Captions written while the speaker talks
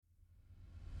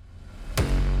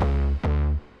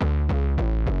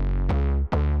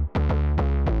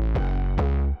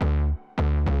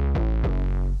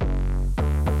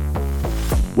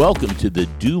Welcome to the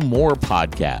Do More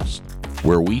podcast,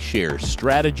 where we share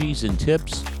strategies and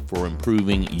tips for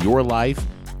improving your life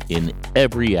in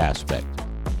every aspect.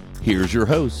 Here's your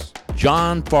host,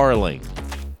 John Farling.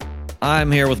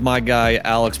 I'm here with my guy,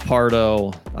 Alex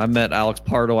Pardo. I met Alex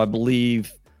Pardo, I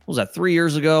believe, 3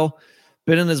 years ago?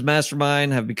 Been in his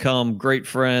mastermind, have become great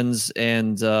friends,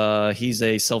 and he's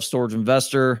a self-storage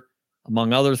investor,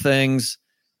 among other things.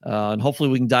 And hopefully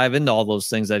we can dive into all those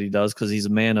things that he does because he's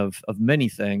a man of many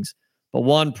things. But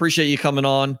one, appreciate you coming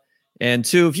on. And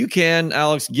two, if you can,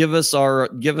 Alex, give us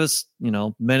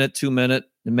minute, 2 minute,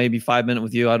 and maybe 5 minute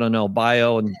with you. I don't know,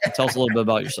 bio, and tell us a little bit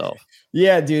about yourself.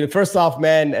 Yeah, dude. First off,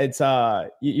 man, it's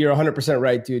you're 100%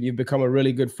 right, dude. You've become a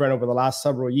really good friend over the last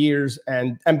several years.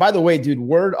 And by the way, dude,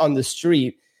 word on the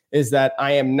street is that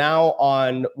I am now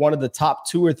on one of the top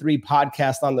 2 or 3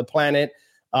 podcasts on the planet.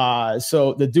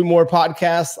 So the Do More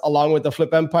podcast, along with the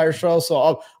Flip Empire show.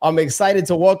 So I'm excited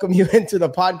to welcome you into the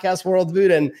podcast world,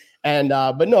 dude.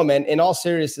 But no, man, in all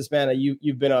seriousness, man,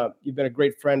 you've been a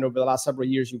great friend over the last several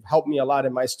years. You've helped me a lot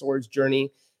in my storage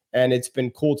journey, and it's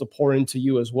been cool to pour into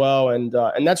you as well. And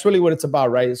that's really what it's about,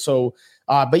 right? So,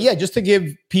 but yeah, just to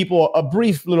give people a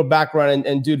brief little background,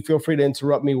 and dude, feel free to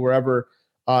interrupt me wherever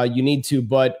you need to.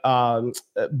 But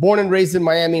born and raised in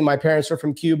Miami, my parents are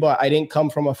from Cuba. I didn't come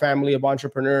from a family of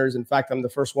entrepreneurs. In fact, I'm the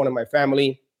first one in my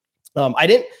family. I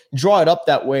didn't draw it up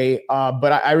that way,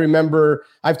 but I remember,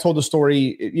 I've told the story,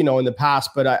 in the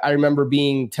past, but I remember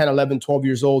being 10, 11, 12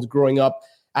 years old, growing up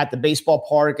at the baseball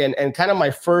park, and kind of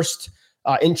my first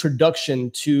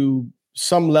introduction to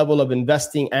some level of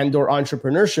investing and or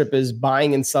entrepreneurship is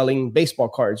buying and selling baseball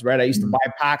cards, right? I used to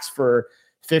buy packs for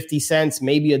 50 cents,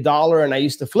 maybe $1, and I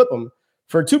used to flip them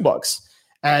for $2.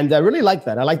 And I really like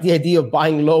that. I like the idea of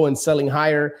buying low and selling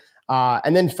higher.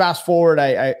 And then fast forward,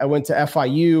 I went to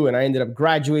FIU and I ended up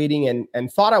graduating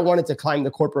and thought I wanted to climb the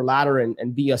corporate ladder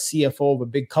and be a CFO of a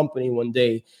big company one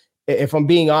day. If I'm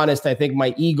being honest, I think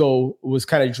my ego was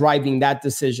kind of driving that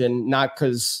decision, not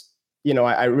because,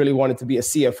 I really wanted to be a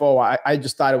CFO. I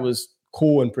just thought it was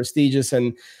cool and prestigious.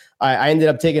 And I ended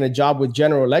up taking a job with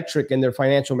General Electric in their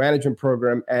financial management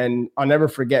program. And I'll never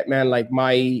forget, man, like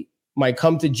my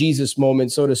come to Jesus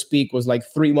moment, so to speak, was like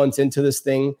 3 months into this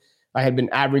thing. I had been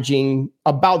averaging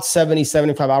about 70,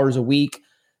 75 hours a week.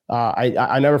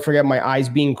 I never forget my eyes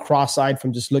being cross-eyed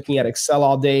from just looking at Excel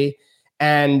all day.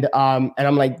 And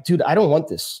I'm like, dude, I don't want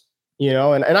this,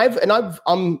 and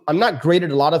I'm not great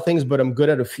at a lot of things, but I'm good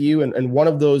at a few. And one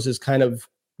of those is kind of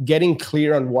getting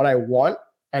clear on what I want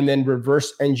and then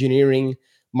reverse engineering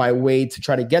my way to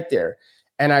try to get there.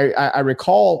 And I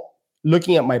recall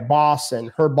looking at my boss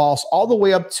and her boss all the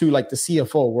way up to like the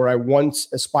CFO where I once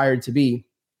aspired to be.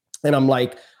 And I'm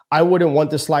like, I wouldn't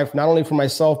want this life, not only for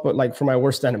myself, but like for my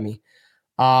worst enemy.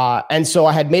 And so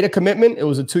I had made a commitment. It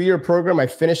was a 2-year program. I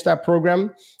finished that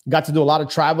program, got to do a lot of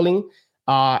traveling.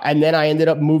 And then I ended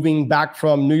up moving back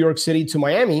from New York City to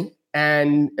Miami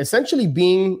and essentially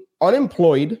being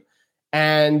unemployed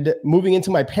and moving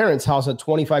into my parents' house at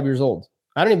 25 years old.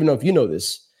 I don't even know if you know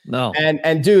this. No.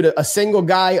 And dude, a single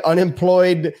guy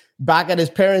unemployed back at his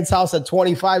parents' house at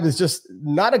 25 is just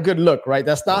not a good look, right?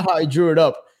 That's not how I drew it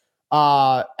up.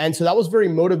 And so that was very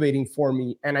motivating for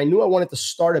me. And I knew I wanted to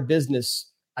start a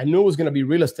business. I knew it was going to be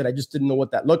real estate. I just didn't know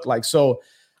what that looked like. So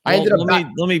I ended up.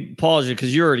 Let me pause you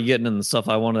because you're already getting into the stuff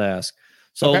I wanted to ask.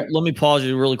 So Okay. Let me pause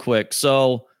you really quick.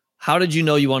 So how did you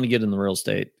know you wanted to get in the real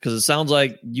estate? Because it sounds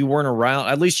like you weren't around,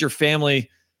 at least your family,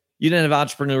 you didn't have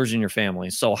entrepreneurs in your family.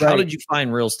 So how did you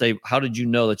find real estate? How did you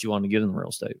know that you wanted to get in the real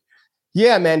estate?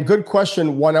 Yeah, man. Good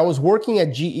question. When I was working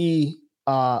at GE,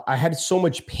 I had so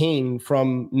much pain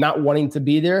from not wanting to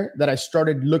be there that I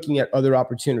started looking at other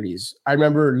opportunities. I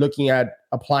remember looking at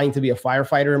applying to be a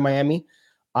firefighter in Miami.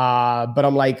 But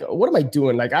I'm like, what am I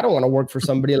doing? Like, I don't want to work for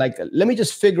somebody. Like, let me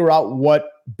just figure out what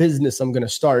business I'm going to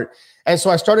start. And so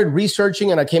I started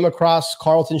researching and I came across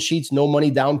Carlton Sheets No Money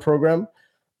Down program.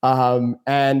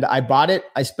 And I bought it.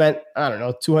 I spent, I don't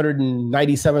know,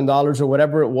 $297 or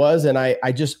whatever it was. And I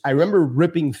remember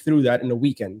ripping through that in a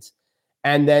weekend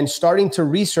and then starting to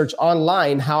research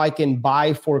online how I can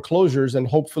buy foreclosures and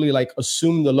hopefully like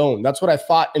assume the loan. That's what I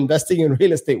thought investing in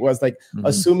real estate was, like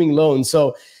assuming loans.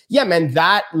 So yeah, man,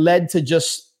 that led to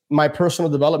just my personal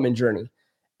development journey.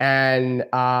 And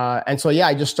so, yeah,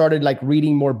 I just started like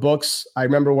reading more books. I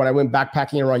remember when I went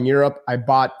backpacking around Europe, I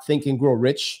bought Think and Grow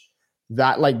Rich.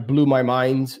 That like blew my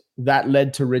mind. That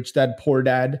led to Rich Dad, Poor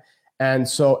Dad. And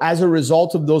so as a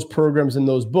result of those programs and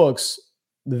those books,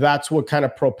 that's what kind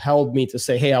of propelled me to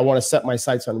say, hey, I want to set my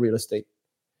sights on real estate.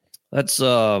 That's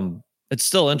it's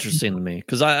still interesting to me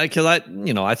because I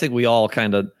think we all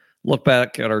kind of look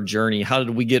back at our journey. How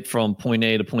did we get from point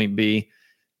A to point B?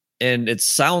 And it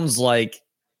sounds like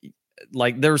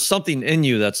there's something in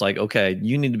you that's like, okay,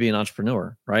 you need to be an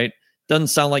entrepreneur, right? Doesn't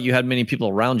sound like you had many people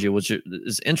around you, which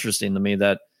is interesting to me,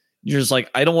 that you're just like,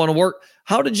 I don't want to work.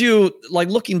 How did you, like,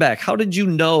 looking back, how did you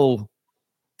know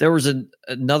there was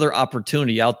another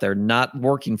opportunity out there not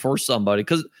working for somebody?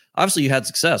 Because obviously you had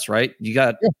success, right? You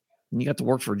got to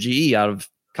work for GE out of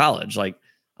college. Like,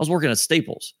 I was working at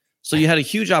Staples. So you had a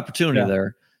huge opportunity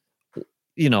there.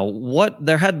 You know,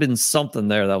 there had been something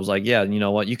there that was like, yeah, you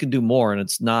know what, you can do more, and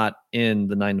it's not in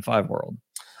the 9-to-5 world.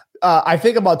 I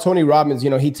think about Tony Robbins. You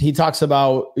know, he talks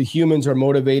about humans are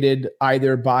motivated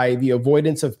either by the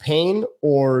avoidance of pain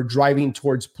or driving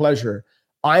towards pleasure.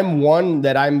 I'm one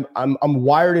that I'm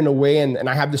wired in a way, and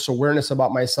I have this awareness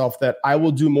about myself that I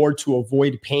will do more to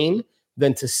avoid pain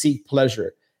than to seek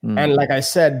pleasure. And like I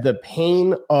said, the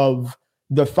pain of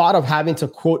the thought of having to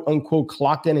quote unquote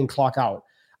clock in and clock out.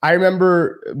 I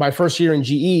remember my first year in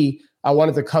GE, I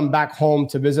wanted to come back home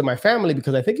to visit my family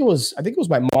because I think it was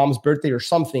my mom's birthday or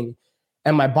something.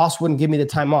 And my boss wouldn't give me the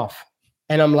time off.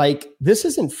 And I'm like, this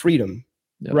isn't freedom,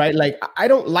 right? Like, I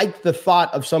don't like the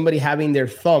thought of somebody having their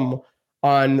thumb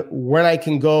on when I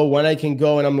can go.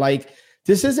 And I'm like,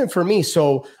 this isn't for me.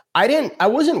 So I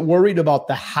wasn't worried about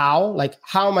the how, like,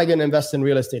 how am I going to invest in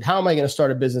real estate? How am I going to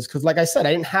start a business? Because like I said,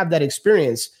 I didn't have that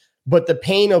experience, but the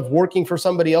pain of working for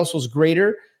somebody else was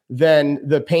greater than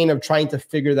the pain of trying to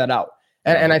figure that out.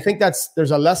 And I think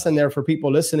there's a lesson there for people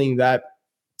listening, that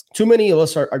too many of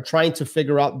us are trying to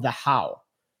figure out the how.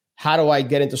 How do I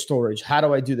get into storage? How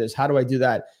do I do this? How do I do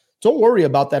that? Don't worry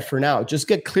about that for now. Just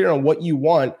get clear on what you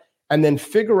want, and then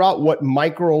figure out what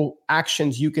micro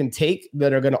actions you can take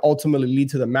that are going to ultimately lead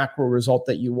to the macro result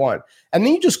that you want. And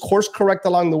then you just course correct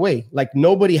along the way. Like,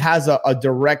 nobody has a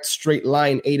direct straight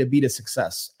line A to B to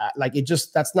success. Like,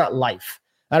 that's not life.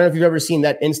 I don't know if you've ever seen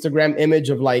that Instagram image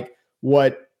of like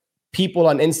what people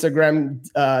on Instagram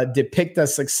depict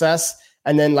as success,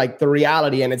 and then like the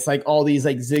reality. And it's like all these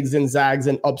like zigs and zags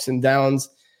and ups and downs.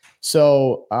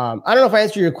 So I don't know if I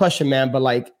answered your question, man, but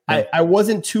like, I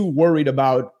wasn't too worried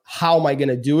about how am I going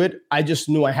to do it. I just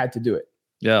knew I had to do it.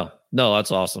 Yeah. No,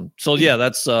 that's awesome. So yeah,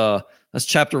 that's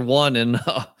chapter 1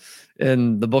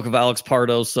 in the book of Alex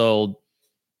Pardo. So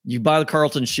you buy the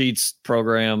Carlton Sheets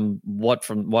program. What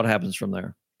happens from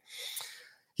there?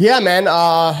 Yeah, man.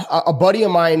 A buddy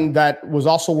of mine that was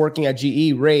also working at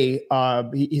GE, Ray,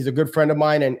 he's a good friend of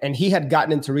mine, and he had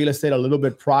gotten into real estate a little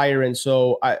bit prior. And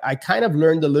so I kind of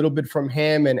learned a little bit from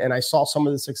him, and I saw some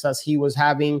of the success he was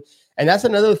having. And that's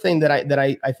another thing that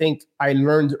I think I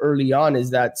learned early on,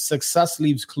 is that success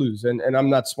leaves clues. And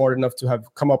I'm not smart enough to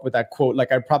have come up with that quote.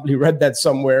 Like, I probably read that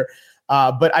somewhere.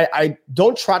 But I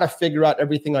don't try to figure out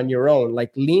everything on your own.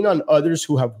 Like, lean on others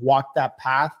who have walked that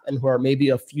path and who are maybe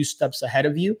a few steps ahead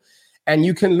of you, and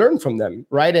you can learn from them,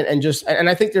 right? And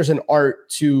I think there's an art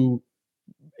to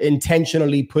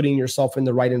intentionally putting yourself in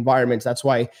the right environments. That's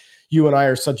why you and I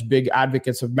are such big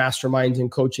advocates of masterminds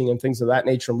and coaching and things of that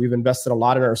nature. And we've invested a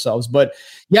lot in ourselves. But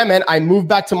yeah, man, I moved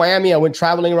back to Miami. I went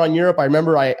traveling around Europe. I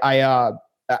remember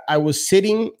I was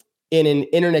sitting in an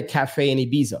internet cafe in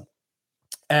Ibiza.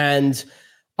 And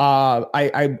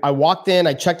I walked in,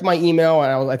 I checked my email,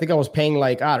 and I think I was paying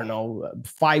like, I don't know,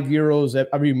 €5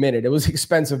 every minute. It was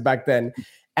expensive back then.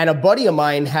 And a buddy of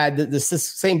mine this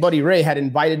same buddy, Ray, had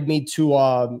invited me to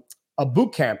a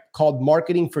boot camp called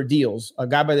Marketing for Deals, a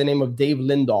guy by the name of Dave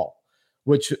Lindahl,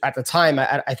 which at the time,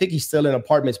 I think he's still in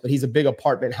apartments, but he's a big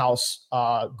apartment house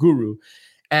guru.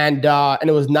 And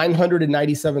it was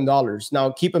 $997.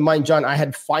 Now, keep in mind, John, I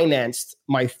had financed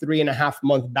my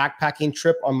 3.5-month backpacking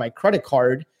trip on my credit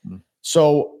card.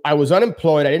 So I was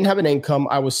unemployed. I didn't have an income.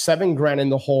 I was $7,000 in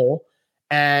the hole.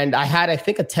 And I had, I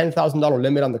think, a $10,000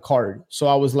 limit on the card. So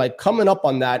I was like coming up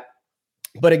on that.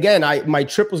 But again, my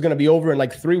trip was going to be over in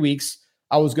like 3 weeks.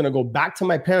 I was going to go back to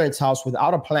my parents' house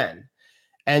without a plan.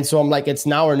 And so I'm like, it's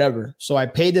now or never. So I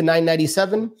paid the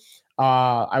 $997.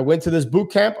 I went to this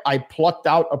boot camp. I plucked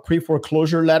out a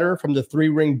pre-foreclosure letter from the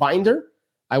 3-ring binder.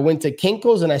 I went to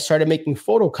Kinko's and I started making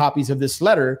photocopies of this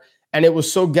letter. And it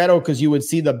was so ghetto because you would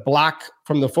see the black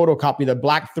from the photocopy, the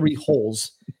black 3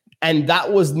 holes. And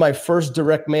that was my first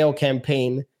direct mail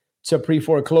campaign to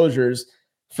pre-foreclosures.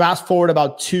 Fast forward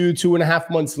about 2.5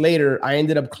 months later, I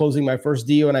ended up closing my first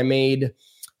deal and I made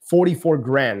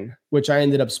 $44,000, which I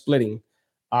ended up splitting.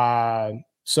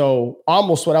 So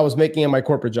almost what I was making in my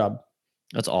corporate job.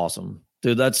 That's awesome,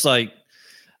 dude. That's like,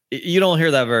 you don't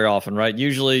hear that very often, right?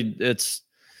 Usually it's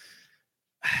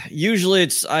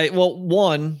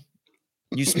one,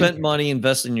 you spent money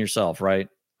investing in yourself, right?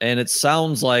 And it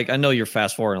sounds like, I know you're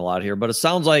fast forwarding a lot here, but it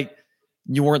sounds like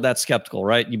you weren't that skeptical,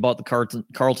 right? You bought the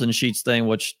Carlton Sheets thing,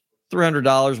 which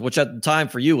 $300, which at the time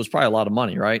for you was probably a lot of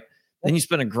money, right? Then you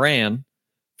spend $1,000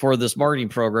 for this marketing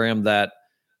program that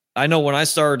I know when I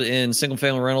started in single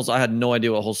family rentals, I had no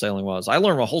idea what wholesaling was. I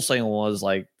learned what wholesaling was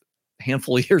like a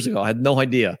handful of years ago. I had no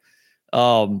idea.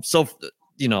 So,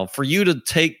 for you to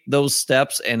take those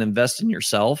steps and invest in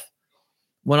yourself,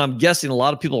 when I'm guessing a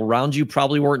lot of people around you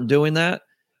probably weren't doing that,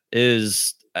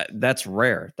 that's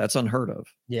rare. That's unheard of.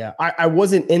 Yeah. I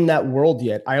wasn't in that world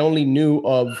yet. I only knew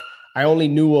of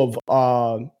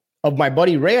my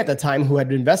buddy Ray at the time, who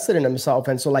had invested in himself.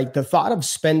 And so like the thought of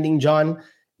spending, John,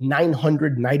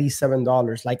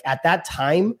 $997, like at that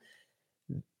time,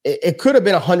 it could have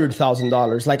been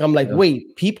 $100,000. Like, I'm like,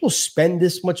 wait, people spend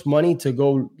this much money to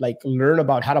go like learn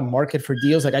about how to market for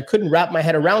deals. Like I couldn't wrap my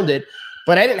head around it,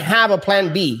 but I didn't have a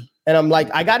plan B. And I'm like,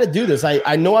 I got to do this.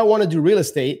 I know I want to do real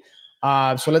estate.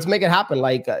 So let's make it happen.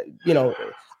 Like,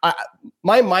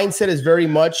 my mindset is very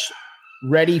much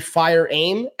ready, fire,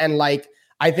 aim. And like,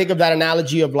 I think of that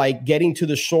analogy of like getting to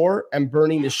the shore and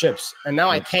burning the ships. And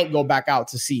now I can't go back out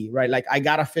to sea, right? Like I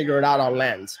got to figure it out on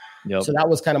land. Yep. So that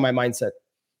was kind of my mindset.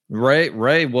 Ray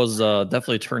was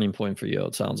definitely a turning point for you,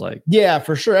 it sounds like. Yeah,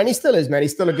 for sure. And he still is, man.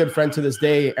 He's still a good friend to this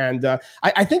day. And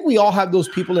I think we all have those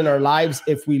people in our lives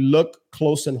if we look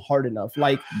close and hard enough.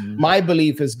 Like my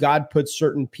belief is God puts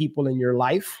certain people in your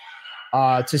life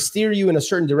to steer you in a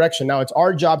certain direction. Now it's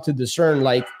our job to discern,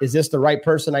 like, is this the right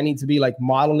person I need to be like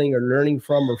modeling or learning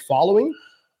from or following,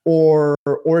 or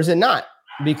is it not?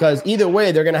 Because either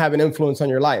way, they're going to have an influence on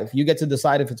your life. You get to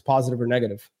decide if it's positive or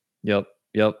negative. Yep.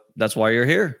 That's why you're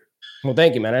here. Well,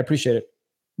 thank you, man. I appreciate it.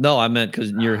 No, I meant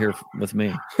because you're here with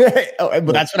me. But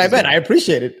that's what I meant. I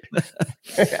appreciate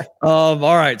it. All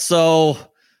right. So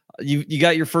you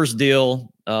got your first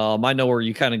deal. I know where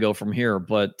you kind of go from here,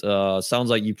 but sounds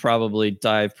like you probably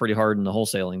dive pretty hard into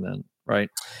wholesaling then, right?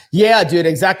 Yeah, dude,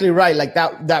 exactly right. Like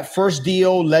that first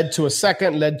deal led to a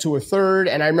second, led to a third.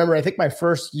 And I remember, I think my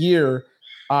first year,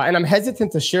 and I'm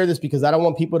hesitant to share this because I don't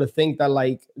want people to think that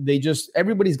like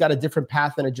everybody's got a different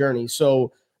path and a journey.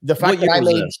 So the fact that I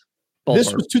made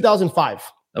this was 2005.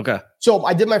 Okay. So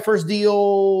I did my first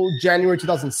deal January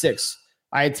 2006.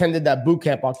 I attended that boot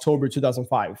camp October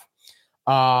 2005.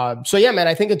 So yeah, man,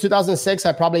 I think in 2006,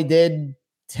 I probably did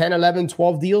 10, 11,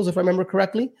 12 deals, if I remember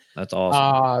correctly. That's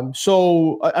awesome.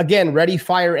 So again, ready,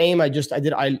 fire, aim. I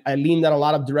leaned on a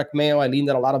lot of direct mail. I leaned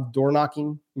on a lot of door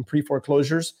knocking and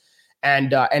pre-foreclosures.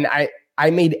 And I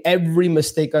made every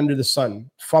mistake under the sun,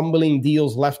 fumbling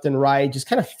deals left and right, just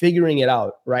kind of figuring it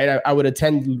out, right? I would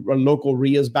attend local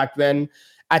RIAs back then.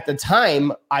 At the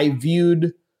time, I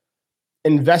viewed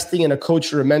investing in a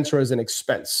coach or a mentor as an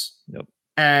expense. Yep.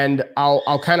 And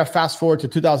I'll kind of fast forward to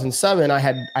 2007. I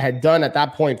had done at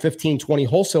that point 15, 20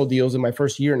 wholesale deals in my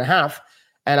first year and a half.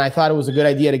 And I thought it was a good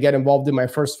idea to get involved in my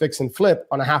first fix and flip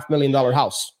on a $500,000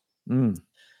 house.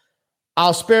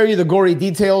 I'll spare you the gory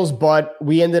details, but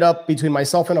we ended up, between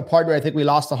myself and a partner, I think we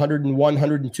lost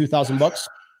 $102,000.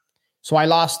 So I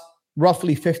lost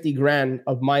roughly 50 grand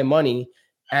of my money.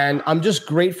 And I'm just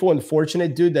grateful and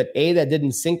fortunate, dude, that that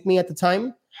didn't sink me at the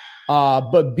time.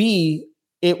 But B,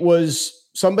 it was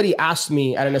somebody asked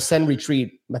me at an Ascend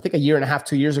retreat, I think a year and a half,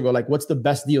 2 years ago, like, what's the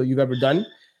best deal you've ever done?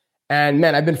 And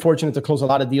man, I've been fortunate to close a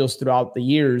lot of deals throughout the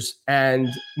years. And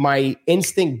my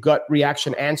instinct gut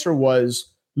reaction answer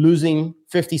was losing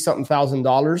 $50-something thousand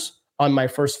on my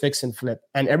first fix and flip.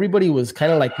 And everybody was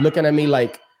kind of like looking at me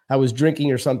like I was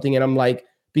drinking or something. And I'm like,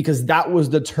 because that was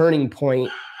the turning point.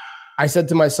 I said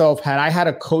to myself, had I had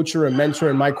a coach or a mentor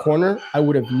in my corner, I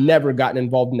would have never gotten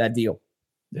involved in that deal.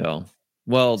 Yeah.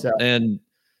 Well, so, and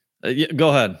go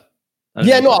ahead.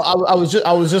 I was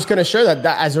just going to share that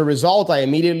as a result, I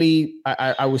immediately,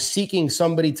 I was seeking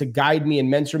somebody to guide me and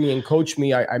mentor me and coach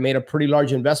me. I made a pretty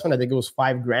large investment. I think it was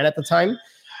 $5,000 at the time.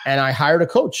 And I hired a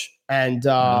coach. And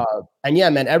yeah,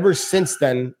 man, ever since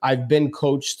then, I've been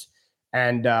coached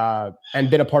and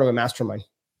been a part of a mastermind.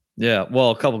 Yeah.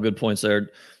 Well, a couple of good points there.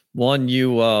 One,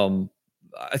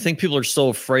 I think people are so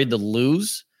afraid to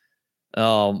lose.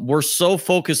 We're so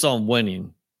focused on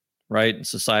winning, right?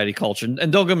 Society, culture.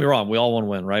 And don't get me wrong, we all want to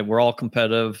win, right? We're all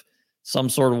competitive some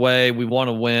sort of way. We want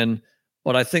to win.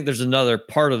 But I think there's another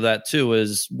part of that too,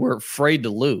 is we're afraid to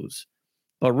lose.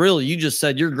 But really, you just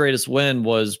said your greatest win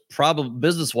was probably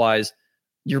business-wise,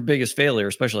 your biggest failure,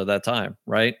 especially at that time,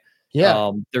 right?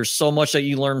 Yeah. There's so much that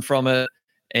you learn from it,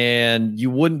 and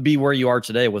you wouldn't be where you are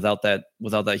today without that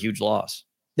huge loss.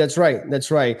 That's right.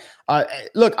 That's right.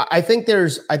 Look, I think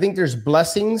there's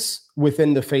blessings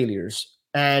within the failures.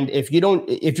 And if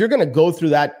you're going to go through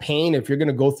that pain, if you're going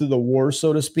to go through the war,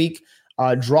 so to speak,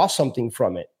 draw something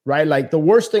from it, right? Like the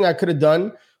worst thing I could have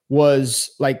done was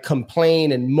like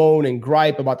complain and moan and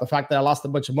gripe about the fact that I lost a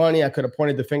bunch of money. I could have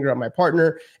pointed the finger at my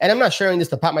partner. And I'm not sharing this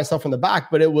to pat myself on the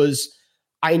back, but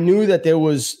I knew that there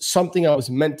was something I was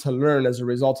meant to learn as a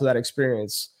result of that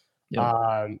experience.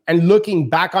 Yeah. And looking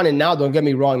back on it now, don't get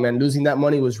me wrong, man, losing that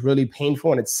money was really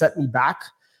painful and it set me back.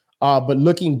 But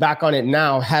looking back on it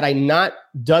now, had I not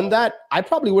done that, I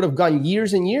probably would have gone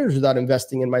years and years without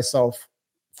investing in myself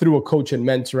through a coach and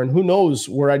mentor. And who knows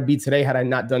where I'd be today had I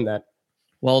not done that.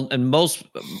 Well, and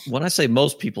when I say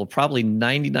most people, probably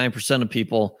 99% of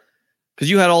people, because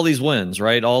you had all these wins,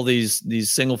 right? All these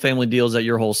single family deals that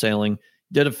you're wholesaling,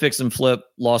 did a fix and flip,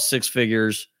 lost 6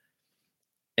 figures,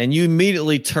 and you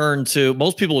immediately turned to,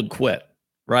 most people would quit,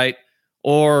 right?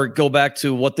 Or go back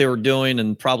to what they were doing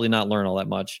and probably not learn all that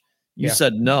much. You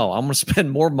said, no, I'm going to spend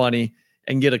more money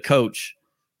and get a coach,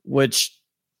 which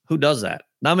who does that?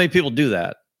 Not many people do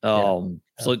that. So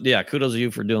yeah, kudos to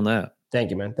you for doing that. Thank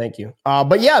you, man. Thank you.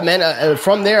 But yeah, man,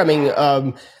 from there, I mean,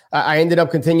 I ended up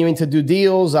continuing to do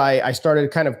deals. I started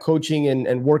kind of coaching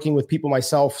and working with people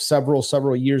myself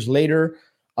several years later.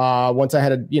 Once I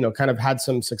had kind of had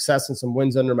some success and some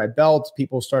wins under my belt,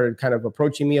 people started kind of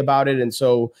approaching me about it. And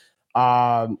so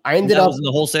I ended up in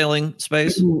the wholesaling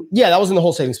space. Yeah, that was in the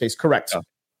wholesaling space. Correct.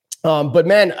 Yeah. But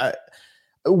man,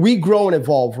 we grow and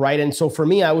evolve, right? And so for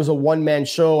me, I was a one-man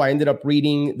show. I ended up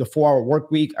reading The 4-Hour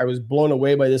Workweek. I was blown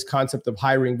away by this concept of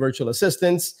hiring virtual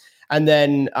assistants. And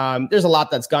then there's a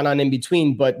lot that's gone on in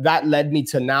between, but that led me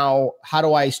to now, how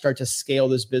do I start to scale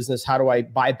this business? How do I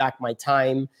buy back my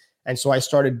time? And so I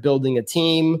started building a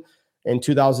team. In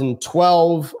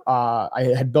 2012,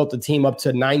 I had built a team up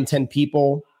to 9-10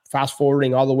 people, fast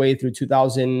forwarding all the way through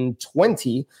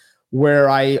 2020, where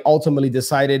I ultimately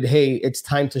decided, hey, it's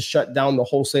time to shut down the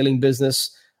wholesaling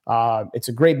business. It's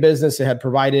a great business. It had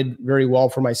provided very well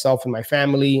for myself and my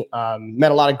family,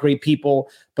 met a lot of great people,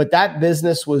 but that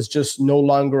business was just no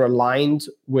longer aligned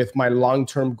with my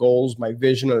long-term goals, my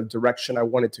vision, or the direction I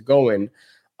wanted to go in.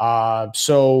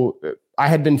 So I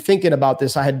had been thinking about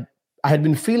this. I had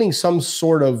been feeling something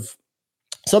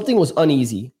was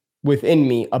uneasy within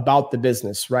me about the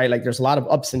business, right? Like there's a lot of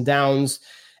ups and downs.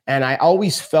 And I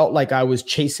always felt like I was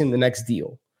chasing the next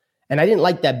deal. And I didn't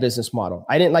like that business model.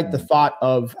 I didn't like the thought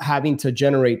of having to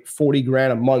generate 40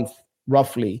 grand a month,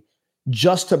 roughly,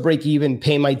 just to break even,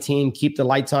 pay my team, keep the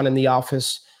lights on in the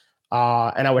office.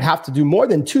 And I would have to do more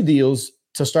than 2 deals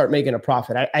to start making a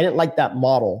profit. I didn't like that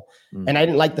model. And I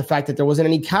didn't like the fact that there wasn't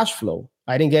any cash flow.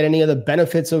 I didn't get any of the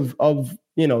benefits of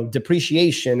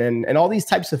depreciation and all these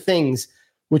types of things,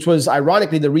 which was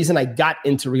ironically the reason I got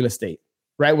into real estate.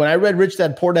 Right. When I read Rich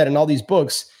Dad Poor Dad and all these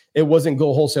books, it wasn't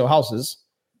go wholesale houses.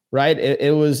 Right.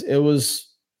 It was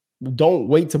don't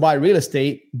wait to buy real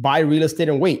estate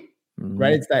and wait. Mm-hmm.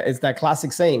 Right. It's that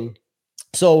classic saying.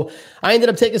 So I ended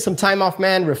up taking some time off,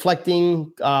 man,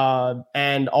 reflecting.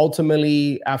 And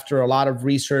ultimately, after a lot of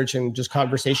research and just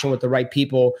conversation with the right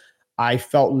people, I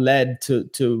felt led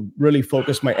to really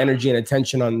focus my energy and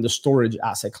attention on the storage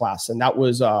asset class. And that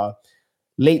was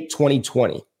late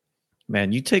 2020.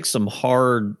 Man, you take some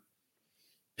hard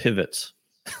pivots.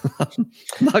 I'm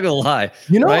not gonna lie,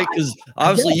 right? Because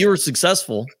obviously you were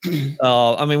successful.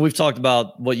 I mean, we've talked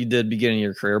about what you did beginning of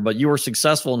your career, but you were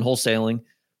successful in wholesaling.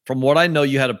 From what I know,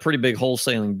 you had a pretty big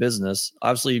wholesaling business,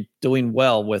 obviously doing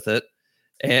well with it,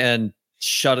 and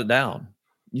shut it down.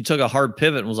 You took a hard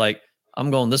pivot and was like,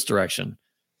 "I'm going this direction."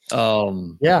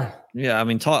 Yeah. I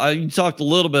mean, you talked a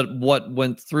little bit what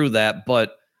went through that,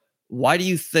 but why do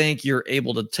you think you're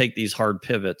able to take these hard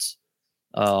pivots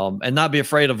and not be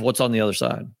afraid of what's on the other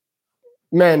side?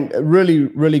 Man, really,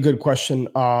 really good question.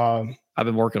 I've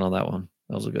been working on that one.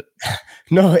 That was a good.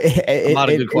 No, a lot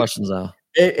of good questions now.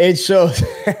 It shows.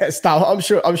 Stop.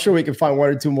 I'm sure we can find 1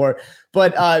 or 2 more.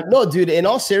 But no, dude. In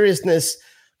all seriousness,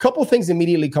 a couple things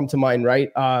immediately come to mind. Right.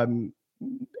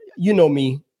 You know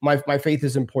me. My faith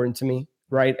is important to me.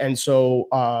 Right. And so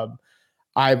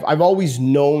I've always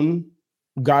known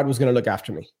God was going to look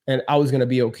after me and I was going to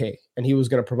be okay. And he was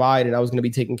going to provide and I was going to be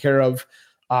taken care of.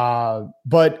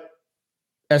 But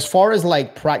as far as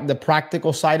like the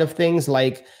practical side of things,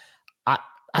 like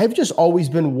I've just always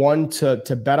been one to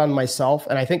bet on myself.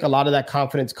 And I think a lot of that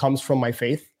confidence comes from my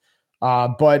faith.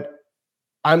 But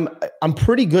I'm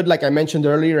pretty good, like I mentioned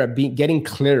earlier, at getting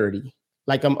clarity.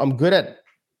 Like I'm good at,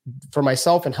 for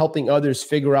myself, and helping others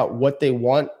figure out what they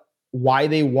want, why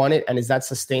they want it, and is that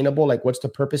sustainable? Like, what's the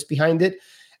purpose behind it?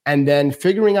 And then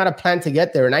figuring out a plan to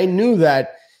get there. And I knew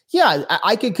that, yeah,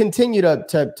 I could continue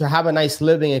to have a nice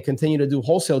living and continue to do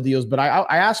wholesale deals. But I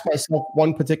asked myself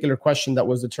one particular question that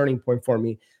was the turning point for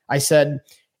me. I said,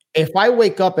 if I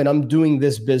wake up and I'm doing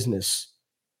this business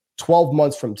 12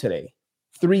 months from today,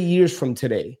 3 years from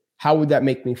today, how would that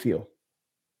make me feel?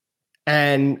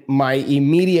 And my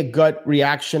immediate gut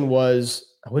reaction was,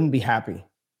 I wouldn't be happy.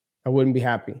 I wouldn't be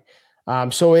happy.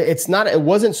 So it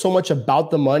wasn't so much about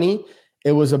the money.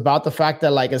 It was about the fact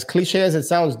that, like, as cliche as it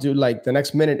sounds, dude, like the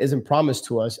next minute isn't promised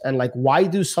to us. And like, why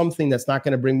do something that's not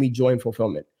going to bring me joy and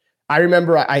fulfillment? I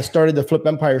remember I started the Flip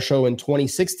Empire show in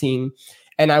 2016,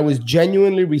 and I was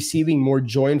genuinely receiving more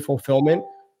joy and fulfillment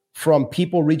from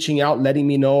people reaching out, letting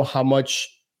me know how much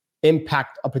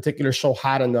impact a particular show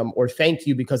had on them, or thank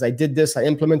you because I did this, I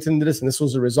implemented this, and this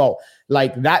was the result.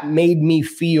 Like, that made me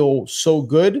feel so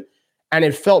good, and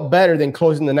it felt better than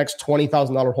closing the next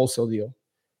 $20,000 wholesale deal.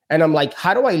 And I'm like,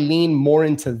 how do I lean more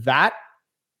into that,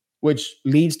 which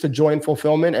leads to joy and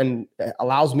fulfillment and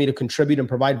allows me to contribute and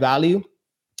provide value,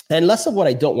 and less of what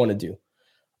I don't want to do.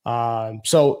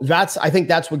 So I think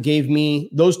that's what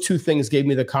those two things gave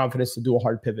me the confidence to do a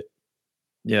hard pivot.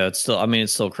 Yeah, it's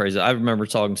still crazy. I remember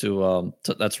talking to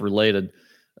that's related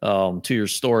to your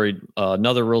story,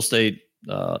 another real estate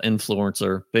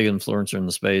influencer, big influencer in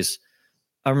the space.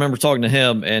 I remember talking to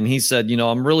him, and he said,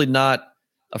 I'm really not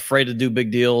afraid to do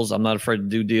big deals. I'm not afraid to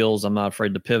do deals. I'm not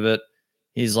afraid to pivot.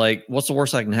 He's like, what's the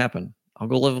worst that can happen? I'll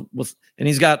go live with, and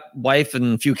he's got wife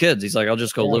and a few kids. He's like, I'll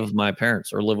just go live with my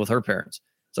parents or live with her parents.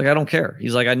 It's like, I don't care.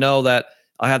 He's like, I know that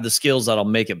I have the skills that'll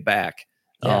make it back.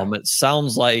 Yeah. It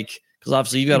sounds like, because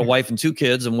obviously you've got a wife and two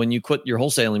kids, and when you quit your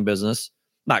wholesaling business,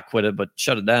 not quit it, but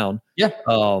shut it down. Yeah.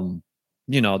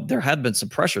 There had been some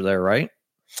pressure there, right?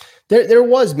 There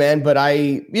was, man. But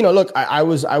I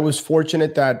was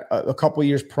fortunate that a couple of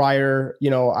years prior,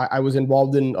 I was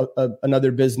involved in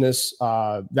another business,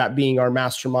 that being our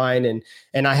mastermind,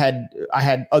 and I had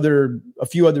a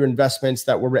few other investments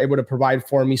that were able to provide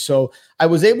for me. So I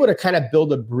was able to kind of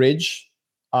build a bridge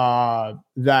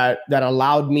that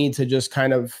allowed me to just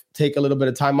kind of take a little bit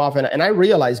of time off. And I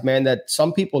realized, man, that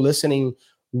some people listening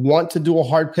want to do a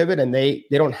hard pivot and they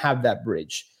don't have that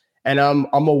bridge. And I'm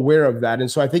aware of that.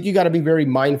 And so I think you got to be very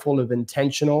mindful of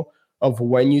intentional of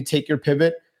when you take your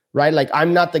pivot, right? Like,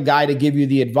 I'm not the guy to give you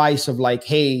the advice of like,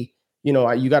 hey,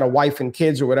 you got a wife and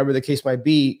kids or whatever the case might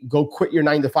be, go quit your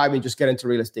 9-to-5 and just get into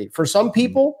real estate. For some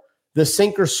people, the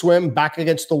sink or swim, back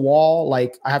against the wall,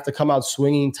 like I have to come out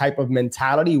swinging type of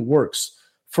mentality works.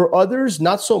 For others,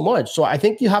 not so much. So I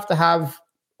think you have to have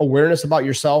awareness about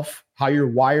yourself, how you're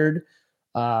wired.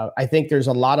 I think there's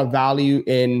a lot of value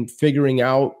in figuring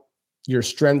out your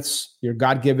strengths, your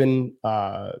God-given,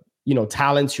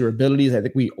 talents, your abilities. I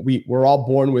think we're all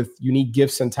born with unique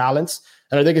gifts and talents.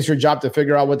 And I think it's your job to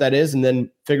figure out what that is and then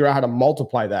figure out how to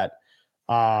multiply that.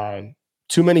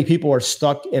 Too many people are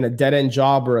stuck in a dead-end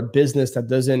job or a business that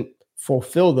doesn't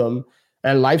fulfill them.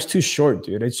 And life's too short,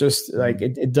 dude. It's just like,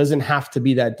 it doesn't have to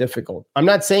be that difficult. I'm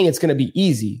not saying it's going to be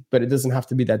easy, but it doesn't have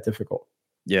to be that difficult.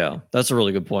 Yeah, that's a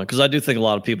really good point. Because I do think a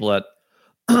lot of people that,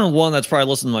 one that's probably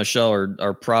listening to my show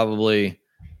are probably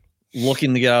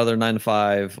looking to get out of their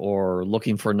 9-to-5 or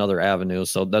looking for another avenue.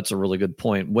 So that's a really good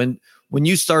point. When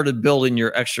you started building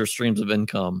your extra streams of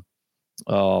income,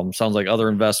 sounds like other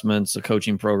investments, a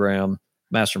coaching program,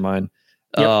 mastermind.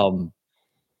 Yep. Why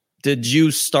did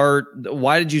you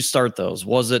start those?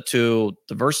 Was it to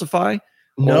diversify?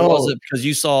 No. Or was it because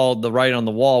you saw the writing on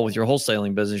the wall with your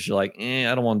wholesaling business? You're like,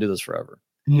 I don't want to do this forever.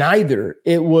 Neither.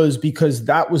 It was because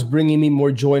that was bringing me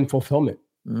more joy and fulfillment.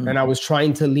 And I was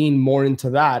trying to lean more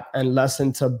into that and less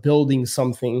into building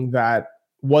something that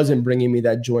wasn't bringing me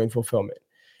that joy and fulfillment.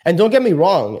 And don't get me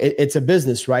wrong, it's a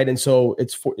business, right? And so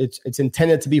it's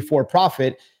intended to be for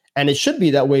profit, and it should be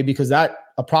that way because a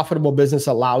profitable business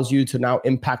allows you to now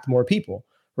impact more people,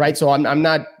 right? So I'm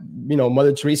not,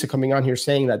 Mother Teresa coming on here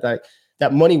saying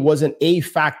that money wasn't a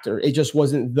factor. It just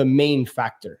wasn't the main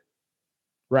factor.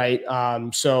 Right.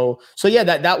 So yeah,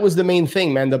 that was the main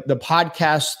thing, man. The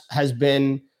podcast has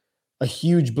been a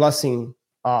huge blessing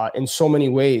in so many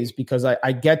ways because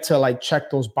I get to like check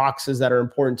those boxes that are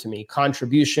important to me.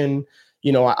 Contribution,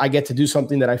 I get to do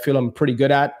something that I feel I'm pretty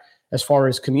good at as far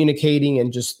as communicating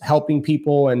and just helping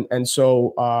people. And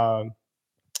so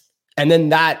and then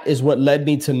that is what led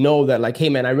me to know that like, hey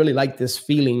man, I really like this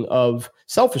feeling of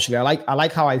selfishly. I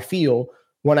like how I feel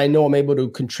when I know I'm able to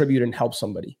contribute and help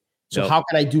somebody. So how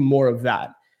can I do more of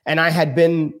that? And I had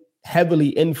been heavily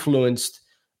influenced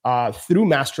through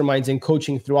masterminds and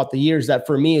coaching throughout the years that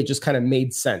for me, it just kind of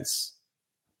made sense.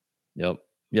 Yep.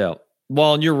 Yeah.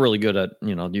 Well, and you're really good at,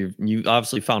 you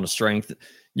obviously found a strength.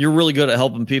 You're really good at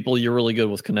helping people. You're really good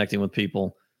with connecting with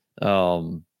people.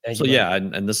 Yeah.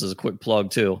 And this is a quick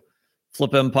plug too.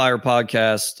 Flip Empire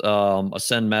podcast,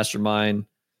 Ascend Mastermind.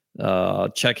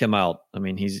 Check him out. I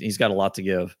mean, he's got a lot to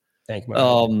give. Thank you,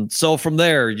 man. So from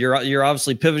there, you're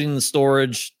obviously pivoting the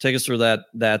storage. Take us through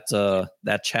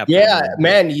that chapter. Yeah,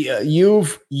 man,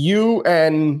 you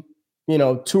and,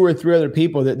 2 or 3 other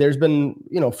people, that there's been,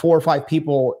 4 or 5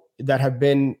 people that have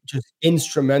been just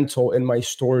instrumental in my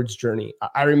storage journey.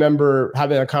 I remember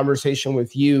having a conversation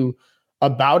with you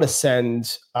about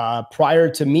Ascend prior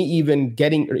to me even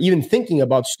thinking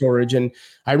about storage. And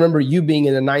I remember you being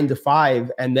in a 9 to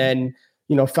 5, and then,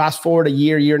 fast forward a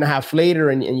year and a half later,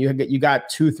 and you got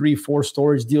 2, 3, 4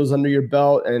 storage deals under your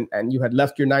belt, and you had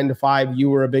left your 9 to 5. You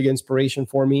were a big inspiration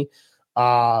for me.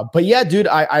 But yeah, dude,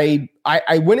 I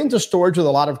went into storage with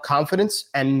a lot of confidence,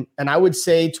 and I would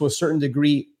say to a certain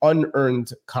degree,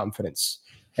 unearned confidence.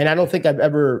 And I don't think I've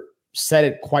ever said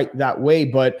it quite that way,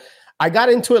 but I got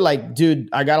into it like, dude,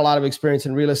 I got a lot of experience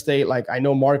in real estate. Like, I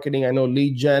know marketing, I know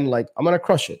lead gen, like I'm going to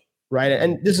crush it. Right.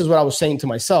 And this is what I was saying to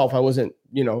myself. I wasn't,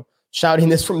 shouting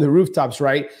this from the rooftops.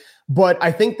 Right. But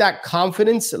I think that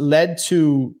confidence led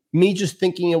to me just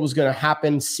thinking it was going to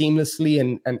happen seamlessly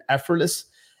and effortless.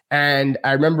 And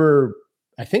I remember,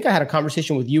 I think I had a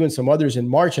conversation with you and some others in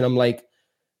March, and I'm like,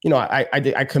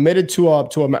 I committed to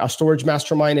a storage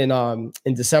mastermind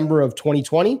in December of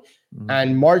 2020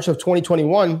 and March of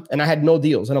 2021, and I had no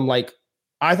deals. And I'm like,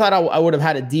 I thought I would have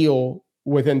had a deal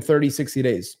within 30, 60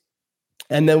 days.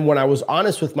 And then when I was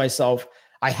honest with myself,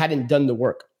 I hadn't done the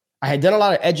work. I had done a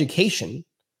lot of education.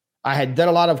 I had done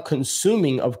a lot of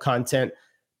consuming of content,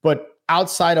 but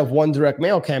outside of one direct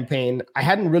mail campaign, I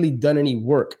hadn't really done any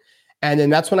work. And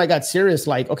then that's when I got serious,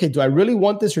 like, okay, do I really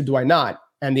want this or do I not?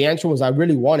 And the answer was I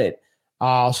really want it.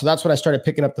 So that's when I started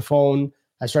picking up the phone.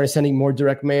 I started sending more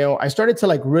direct mail. I started to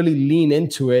like really lean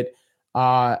into it.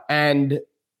 And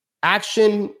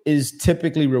action is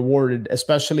typically rewarded,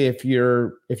 especially if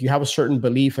you have a certain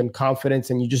belief and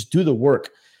confidence and you just do the work.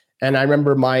 And I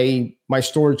remember my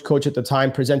storage coach at the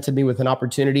time presented me with an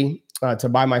opportunity to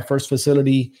buy my first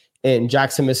facility in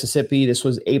Jackson, Mississippi. This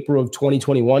was April of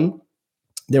 2021.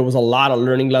 There was a lot of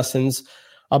learning lessons,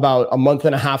 about a month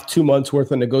and a half, 2 months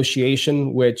worth of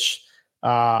negotiation, which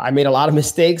I made a lot of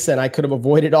mistakes and I could have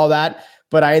avoided all that.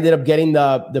 But I ended up getting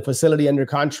the facility under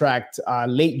contract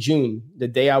late June, the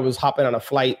day I was hopping on a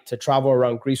flight to travel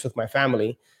around Greece with my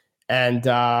family. And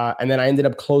then I ended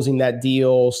up closing that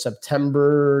deal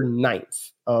September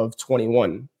 9th of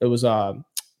 21. It was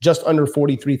just under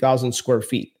 43,000 square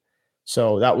feet.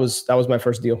 So that was my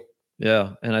first deal.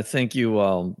 Yeah. And I think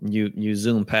you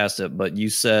zoomed past it, but you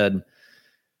said,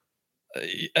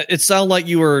 it sounded like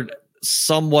you were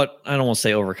somewhat, I don't want to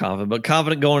say overconfident, but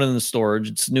confident going into the storage.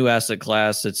 It's a new asset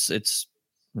class. It's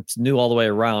new all the way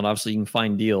around. Obviously you can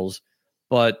find deals,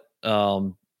 but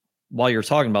while you're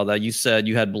talking about that, you said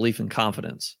you had belief and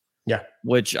confidence. Yeah.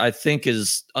 Which I think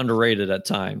is underrated at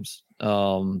times.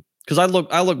 Cause I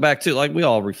look back too, like we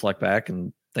all reflect back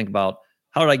and think about,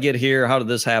 how did I get here? How did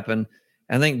this happen?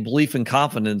 I think belief and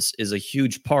confidence is a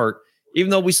huge part, even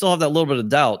though we still have that little bit of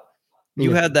doubt.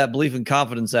 You had that belief and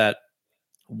confidence that,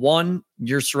 one,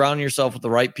 you're surrounding yourself with the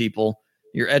right people,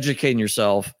 you're educating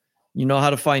yourself, you know how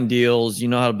to find deals, you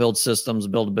know how to build systems,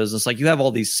 build a business. Like you have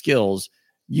all these skills.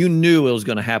 You knew it was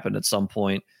going to happen at some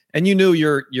point, and you knew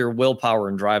your willpower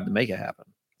and drive to make it happen.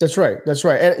 That's right. That's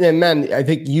right. And man, I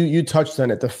think you touched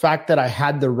on it. The fact that I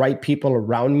had the right people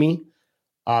around me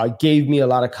gave me a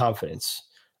lot of confidence.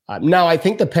 Now, I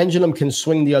think the pendulum can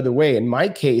swing the other way. In my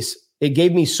case, it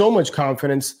gave me so much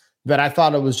confidence that I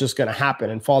thought it was just going to happen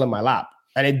and fall in my lap.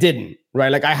 And it didn't, right?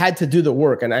 Like I had to do the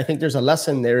work. And I think there's a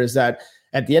lesson there, is that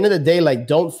at the end of the day, like,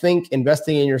 don't think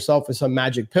investing in yourself is some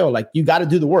magic pill. Like you got to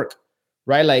do the work,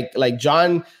 right? Like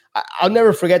John, I'll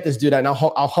never forget this, dude. And I'll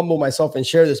humble myself and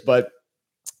share this. But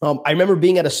I remember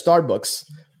being at a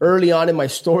Starbucks early on in my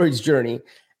storage journey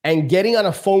and getting on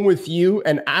a phone with you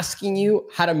and asking you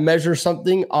how to measure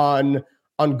something on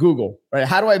Google, right?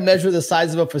 How do I measure the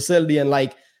size of a facility? And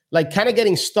like kind of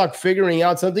getting stuck figuring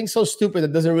out something so stupid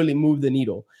that doesn't really move the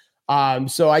needle.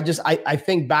 So I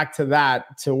think back to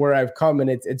that, to where I've come, and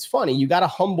it's funny. You got to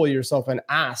humble yourself and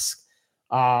ask.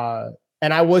 And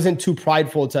I wasn't too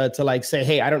prideful to like say,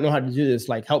 hey, I don't know how to do this.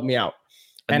 Like, help me out.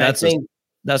 And that's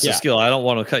a skill. I don't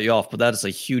want to cut you off, but that is a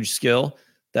huge skill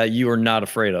that you are not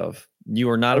afraid of. You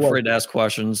are not afraid to ask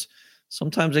questions.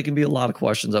 Sometimes it can be a lot of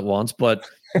questions at once, but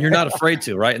you're not afraid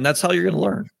to, right? And that's how you're going to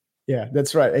learn. Yeah,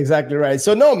 that's right. Exactly right.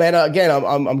 So no, man, again,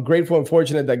 I'm grateful and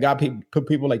fortunate that God put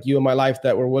people like you in my life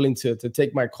that were willing to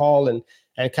take my call and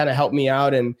kind of help me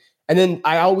out. And then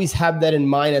I always have that in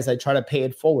mind as I try to pay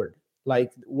it forward.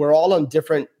 Like, we're all on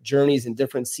different journeys and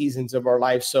different seasons of our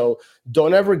life. So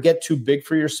don't ever get too big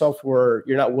for yourself where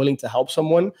you're not willing to help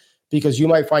someone, because you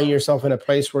might find yourself in a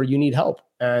place where you need help.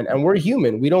 And we're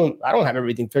human. I don't have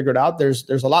everything figured out. There's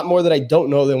a lot more that I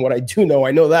don't know than what I do know.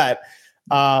 I know that.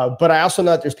 But I also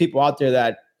know that there's people out there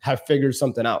that have figured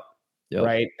something out. Yep.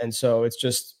 Right. And so it's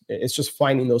just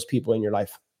finding those people in your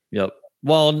life. Yep.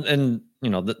 Well, and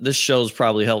this show's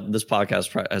probably helped. This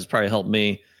podcast has probably helped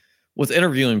me with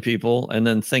interviewing people and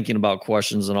then thinking about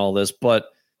questions and all this. But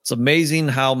it's amazing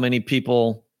how many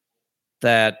people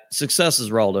that success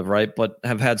is relative, right? But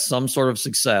have had some sort of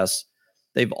success.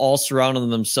 They've all surrounded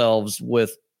themselves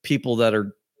with people that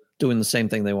are doing the same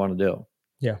thing they want to do.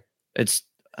 Yeah. I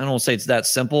don't want to say it's that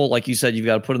simple. Like you said, you've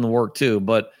got to put in the work too,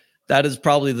 but that is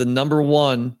probably the number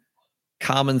one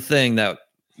common thing that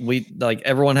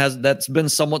everyone has that's been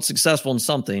somewhat successful in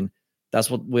something. That's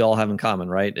what we all have in common,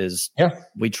 right?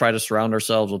 We try to surround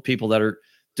ourselves with people that are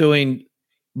doing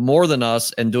more than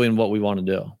us and doing what we want to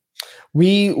do.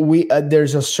 We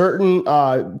there's a certain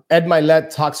Ed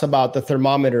Milet talks about the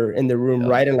thermometer in the room,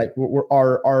 right? And like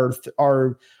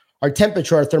our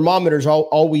temperature, our thermometers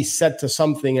always set to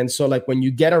something. And so like when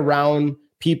you get around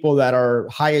people that are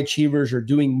high achievers or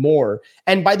doing more,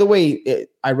 and by the way,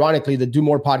 ironically, the Do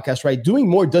More podcast, right? Doing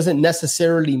more doesn't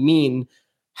necessarily mean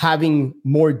having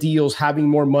more deals, having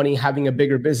more money, having a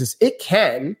bigger business. It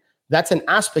can. That's an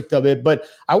aspect of it. But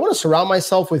I want to surround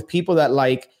myself with people that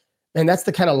like, and that's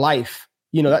the kind of life,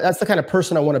 that's the kind of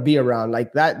person I want to be around.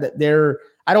 Like that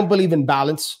I don't believe in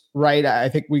balance, right? I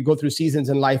think we go through seasons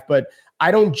in life, but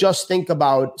I don't just think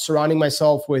about surrounding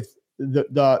myself with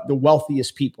the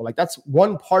wealthiest people. Like that's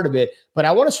one part of it, but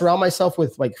I want to surround myself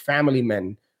with like family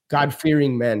men,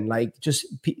 God-fearing men, like just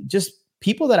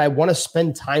people that I want to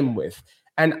spend time with.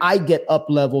 And I get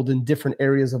up-leveled in different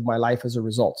areas of my life as a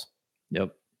result.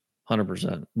 Yep.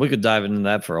 100%. We could dive into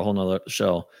that for a whole nother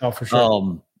show. Oh, for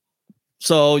sure.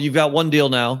 So you've got one deal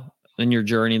now in your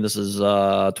journey. This is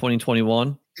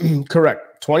 2021.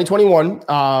 Correct. 2021.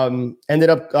 Ended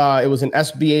up, it was an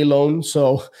SBA loan.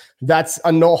 So that's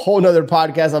a whole nother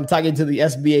podcast. I'm talking to the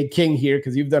SBA king here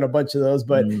because you've done a bunch of those.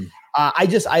 But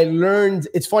I learned,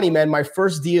 it's funny, man. My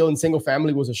first deal in single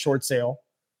family was a short sale.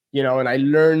 And I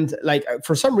learned, like,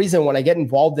 for some reason, when I get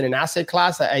involved in an asset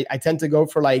class, I tend to go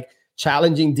for like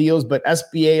challenging deals, but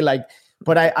SBA,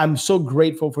 but I'm so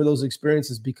grateful for those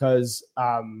experiences because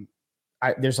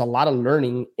there's a lot of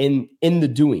learning in the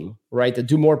doing, right? The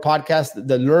Do More podcast,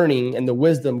 the learning and the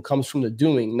wisdom comes from the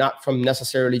doing, not from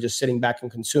necessarily just sitting back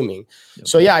and consuming. Yep.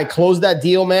 So yeah, I closed that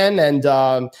deal, man. And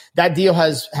that deal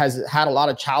has had a lot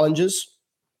of challenges.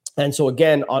 And so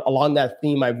again, along that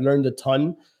theme, I've learned a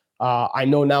ton. I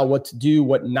know now what to do,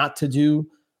 what not to do.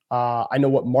 I know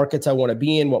what markets I want to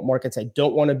be in, what markets I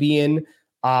don't want to be in.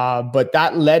 But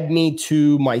that led me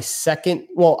to my second.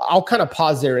 Well, I'll kind of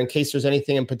pause there in case there's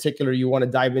anything in particular you want to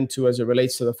dive into as it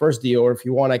relates to the first deal, or if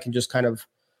you want, I can just kind of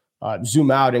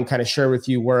zoom out and kind of share with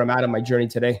you where I'm at in my journey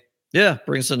today. Yeah,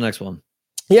 bring us to the next one.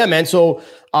 Yeah, man. So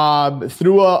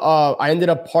I ended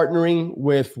up partnering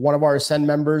with one of our Ascend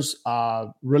members,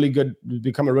 become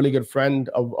a really good friend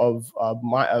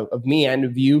of me and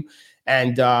of you.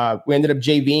 And we ended up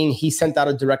JVing. He sent out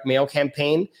a direct mail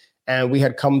campaign, and we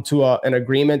had come to an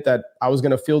agreement that I was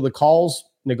going to field the calls,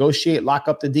 negotiate, lock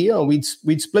up the deal, and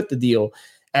we'd split the deal.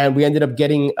 And we ended up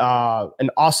getting an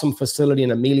awesome facility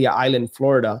in Amelia Island,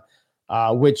 Florida,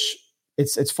 which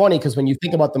it's funny because when you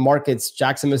think about the markets,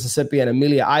 Jackson, Mississippi, and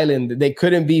Amelia Island, they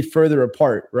couldn't be further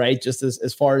apart, right? Just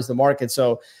as far as the market.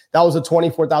 So that was a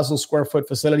 24,000 square foot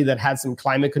facility that had some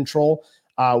climate control.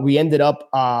 I ended up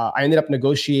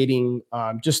negotiating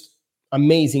just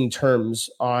amazing terms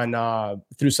on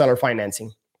through seller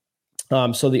financing.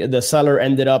 So the seller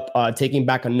ended up taking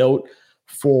back a note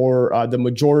for the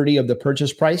majority of the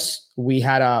purchase price. We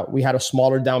had a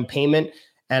smaller down payment,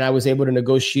 and I was able to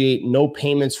negotiate no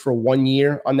payments for 1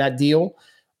 year on that deal,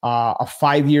 a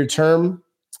 5-year term,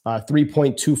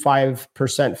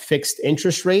 3.25% fixed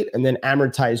interest rate, and then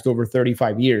amortized over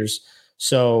 35 years.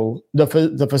 So the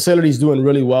facility is doing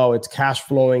really well. It's cash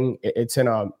flowing. It's in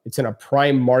a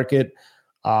prime market,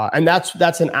 and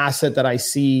that's an asset that I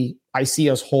see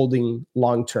us holding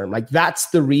long term. Like that's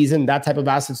the reason that type of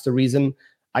asset's the reason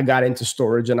I got into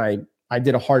storage, and I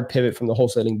did a hard pivot from the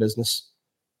wholesaling business.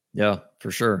 Yeah,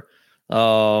 for sure. Yeah,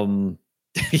 I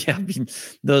mean,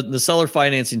 the seller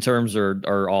financing terms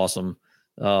are awesome.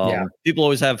 People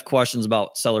always have questions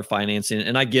about seller financing,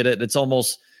 and I get it.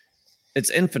 It's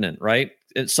infinite, right?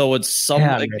 So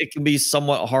it can be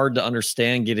somewhat hard to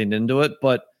understand getting into it,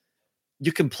 but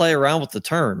you can play around with the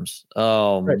terms.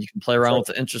 Right. You can play around with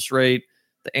the interest rate,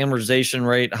 the amortization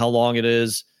rate, how long it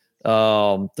is,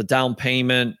 the down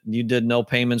payment. You did no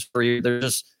payments for you.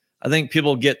 I think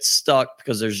people get stuck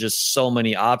because there's just so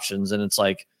many options, and it's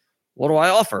like, what do I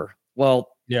offer? Well,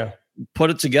 Yeah. put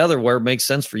it together where it makes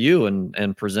sense for you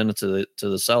and present it to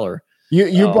the seller.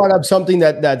 You brought up something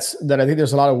that I think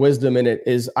there's a lot of wisdom in it.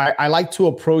 Is I like to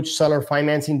approach seller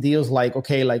financing deals like,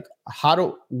 okay, like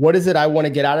what is it I want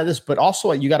to get out of this? But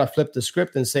also you got to flip the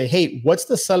script and say, hey, what's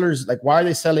the seller's, like, why are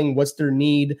they selling? What's their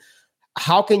need?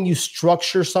 How can you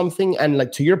structure something? And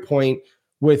like, to your point,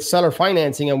 with seller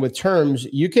financing and with terms,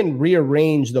 you can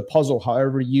rearrange the puzzle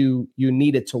however you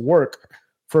need it to work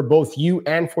for both you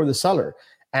and for the seller.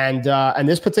 And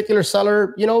this particular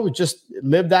seller, just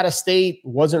lived that estate,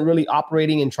 wasn't really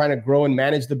operating and trying to grow and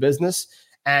manage the business.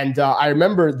 And I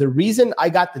remember the reason I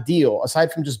got the deal,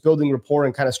 aside from just building rapport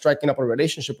and kind of striking up a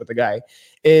relationship with the guy,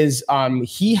 is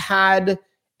he had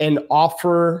an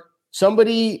offer.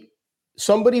 Somebody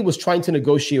was trying to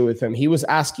negotiate with him. He was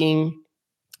asking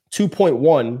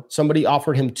 2.1. Somebody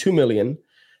offered him 2 million.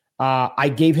 I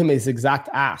gave him his exact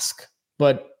ask,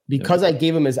 but because I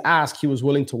gave him his ask, he was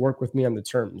willing to work with me on the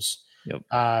terms. Yep.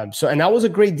 And that was a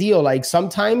great deal. Like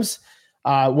sometimes,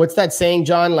 what's that saying,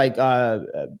 John? Like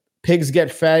pigs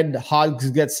get fed, hogs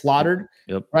get slaughtered.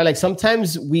 Yep. Right? Like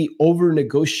sometimes we over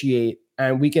negotiate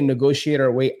and we can negotiate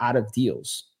our way out of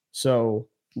deals. So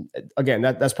again,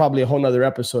 that's probably a whole nother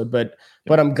episode, but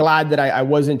I'm glad that I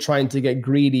wasn't trying to get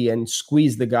greedy and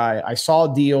squeeze the guy. I saw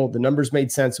a deal. The numbers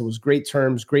made sense. It was great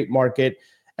terms, great market.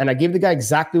 And I gave the guy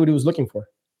exactly what he was looking for.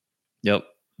 Yep.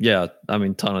 Yeah. I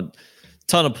mean, ton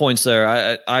of points there.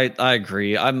 I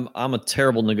agree. I'm a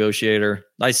terrible negotiator.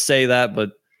 I say that,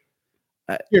 but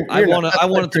I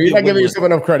want it to be. You're not giving yourself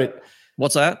enough credit.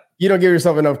 What's that? You don't give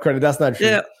yourself enough credit. That's not true.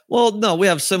 Yeah. Well, no, we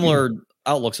have similar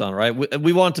outlooks on it, right?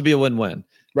 We want it to be a win-win.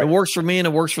 Right. It works for me and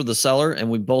it works for the seller, and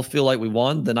we both feel like we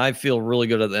won. Then I feel really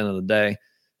good at the end of the day.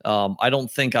 I don't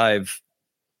think I've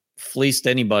fleeced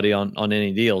anybody on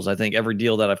any deals. I think every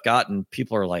deal that I've gotten,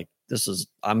 people are like,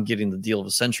 I'm getting the deal of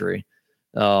a century.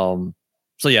 So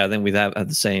yeah, I think we have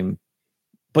the same,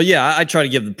 but yeah, I try to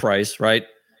give the price, right?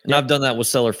 And I've done that with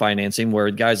seller financing where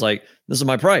guys like, this is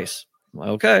my price. I'm like,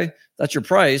 okay, that's your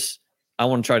price. I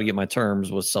want to try to get my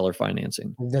terms with seller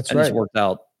financing. That's and right. It's worked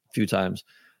out a few times.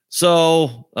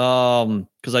 So,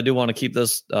 cause I do want to keep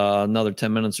this, another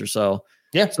 10 minutes or so.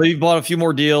 Yeah. So you've bought a few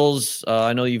more deals.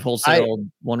 I know you've wholesaled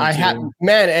one or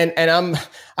two.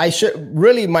 I should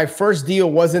really, my first deal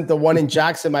wasn't the one in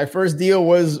Jackson. My first deal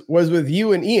was with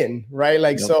you and Ian, right?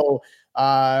 Like, so,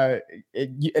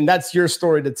 and that's your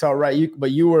story to tell, right?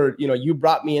 You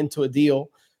brought me into a deal.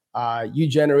 You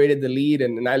generated the lead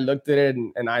and I looked at it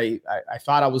and I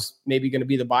thought I was maybe going to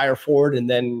be the buyer for it. And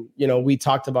then, we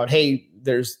talked about, hey,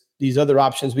 there's these other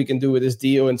options we can do with this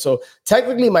deal. And so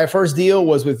technically my first deal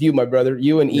was with you, my brother,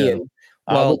 you and Ian,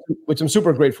 which I'm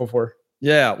super grateful for.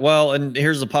 Yeah. Well, and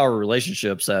here's the power of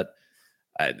relationships that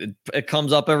it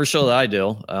comes up every show that I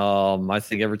do. I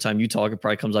think every time you talk, it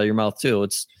probably comes out of your mouth too.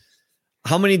 It's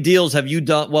how many deals have you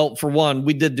done? Well, for one,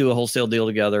 we did do a wholesale deal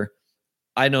together.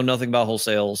 I know nothing about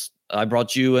wholesales. I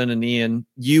brought you and Ian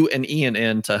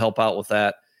in to help out with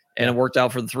that. And it worked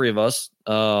out for the three of us.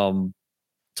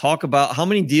 Talk about how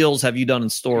many deals have you done in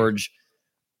storage?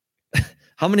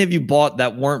 How many have you bought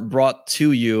that weren't brought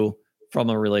to you from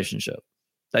a relationship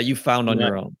that you found on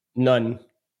your own? None.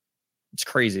 It's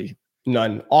crazy.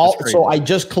 None. So I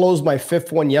just closed my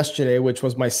fifth one yesterday, which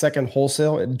was my second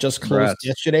wholesale. It just closed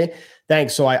yesterday.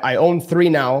 Thanks. So I own 3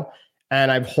 now and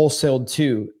I've wholesaled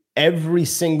 2. Every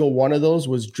single one of those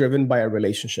was driven by a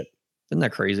relationship. Isn't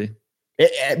that crazy?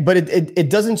 But it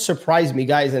doesn't surprise me,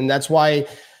 guys. And that's why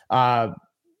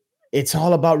it's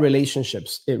all about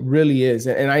relationships. It really is.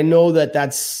 And I know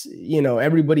that's,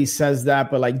 everybody says that,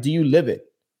 but like, do you live it?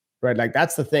 Right? Like,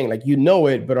 that's the thing. Like,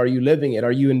 it, but are you living it?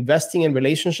 Are you investing in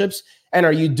relationships? And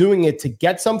are you doing it to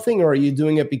get something, or are you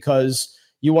doing it because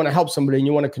you want to help somebody and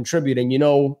you want to contribute? And,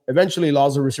 eventually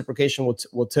laws of reciprocation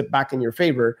will tip back in your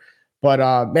favor.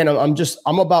 But man,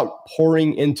 I'm about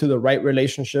pouring into the right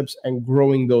relationships and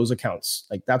growing those accounts.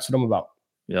 Like, that's what I'm about.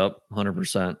 Yep.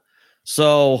 100%.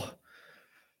 So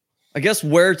I guess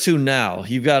where to now?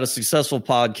 You've got a successful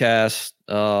podcast.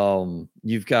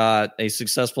 You've got a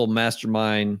successful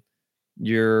mastermind.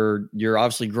 You're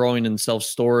obviously growing in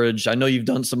self-storage. I know you've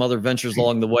done some other ventures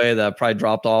along the way that probably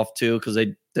dropped off too, because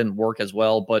they didn't work as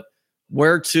well, but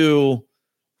where to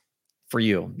for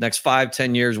you next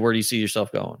 5-10 years? Where do you see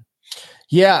yourself going?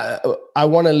 Yeah, I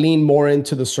want to lean more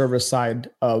into the service side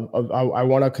of I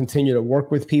want to continue to work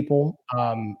with people.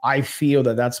 I feel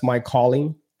that that's my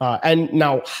calling. And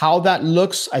now how that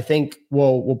looks, I think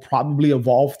will probably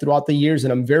evolve throughout the years.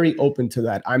 And I'm very open to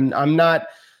that. I'm not,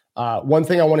 one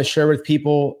thing I want to share with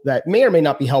people that may or may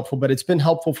not be helpful, but it's been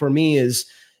helpful for me is,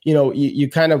 you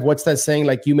kind of, what's that saying?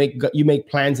 Like you make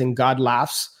plans and God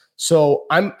laughs. So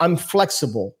I'm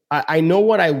flexible. I know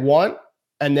what I want,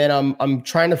 and then I'm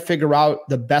trying to figure out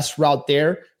the best route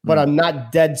there, but I'm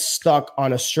not dead stuck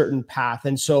on a certain path.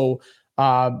 And so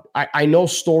I know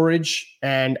storage,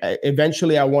 and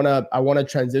eventually I want to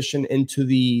transition into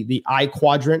the I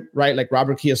quadrant, right? Like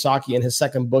Robert Kiyosaki in his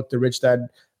second book, The Rich Dad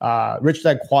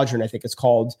Quadrant, I think it's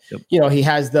called. Yep. You know, he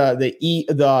has the E,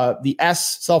 the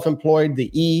S, self-employed,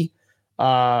 the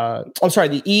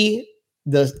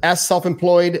S,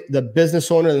 self-employed, the business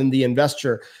owner, and the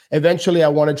investor. Eventually, I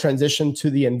want to transition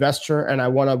to the investor, and I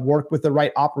want to work with the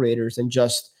right operators and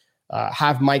just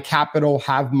have my capital,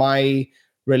 have my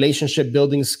relationship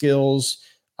building skills.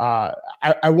 I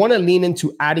want to lean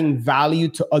into adding value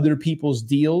to other people's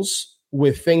deals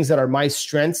with things that are my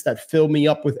strengths that fill me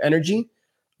up with energy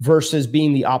versus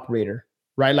being the operator,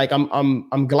 right? Like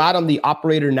I'm glad I'm the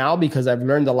operator now because I've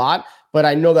learned a lot, but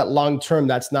I know that long term,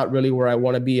 that's not really where I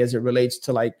want to be as it relates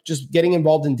to like just getting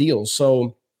involved in deals.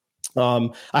 So I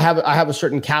have a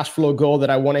certain cash flow goal that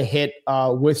I want to hit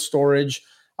with storage.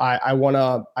 I want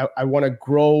to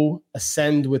grow,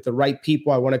 ascend with the right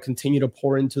people. I want to continue to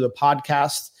pour into the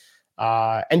podcast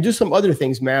and do some other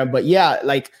things, man. But yeah,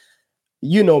 like,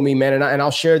 you know me, man, and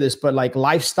I'll share this, but like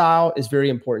lifestyle is very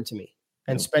important to me,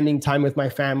 and spending time with my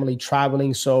family,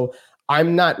 traveling. So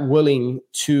I'm not willing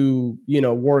to,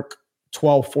 work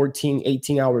 12, 14,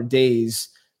 18-hour days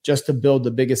just to build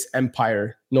the biggest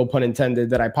empire, no pun intended,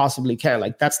 that I possibly can.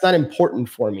 Like, that's not important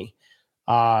for me.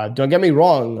 Don't get me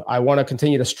wrong. I want to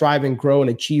continue to strive and grow and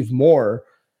achieve more.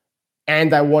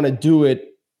 And I want to do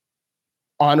it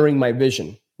honoring my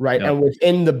vision, right? Yep. And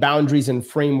within the boundaries and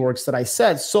frameworks that I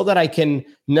set, so that I can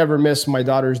never miss my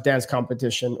daughter's dance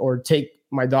competition or take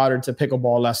my daughter to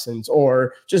pickleball lessons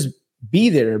or just be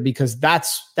there, because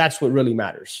that's what really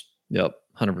matters. Yep.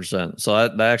 100%. So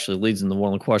that actually leads into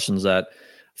one of the questions that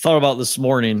I thought about this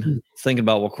morning, thinking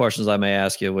about what questions I may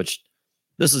ask you, which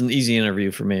this is an easy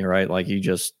interview for me, right? Like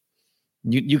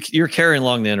you're carrying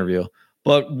along the interview,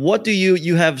 but what do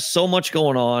you have so much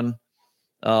going on.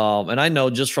 And I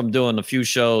know just from doing a few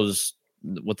shows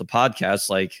with the podcast,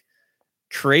 like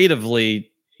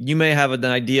creatively, you may have an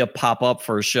idea pop up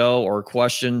for a show or a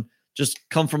question just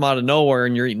come from out of nowhere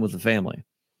and you're eating with the family.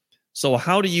 So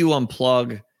how do you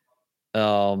unplug?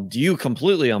 Do you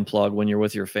completely unplug when you're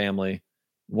with your family?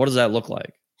 What does that look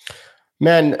like?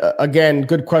 Man, again,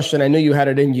 good question. I knew you had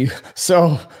it in you.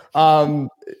 So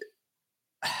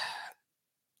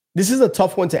this is a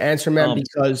tough one to answer, man,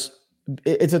 because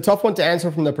it's a tough one to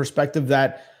answer from the perspective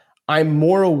that I'm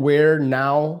more aware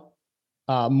now,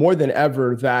 more than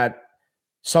ever, that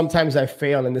sometimes I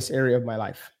fail in this area of my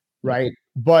life, right?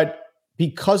 But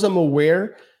because I'm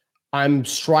aware, I'm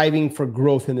striving for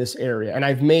growth in this area. And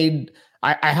I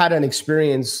had an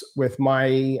experience with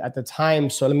at the time,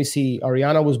 so let me see,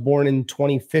 Ariana was born in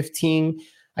 2015.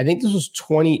 I think this was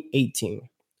 2018.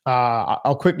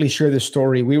 I'll quickly share this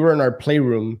story. We were in our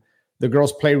playroom, the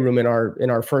girls' playroom in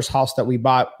our first house that we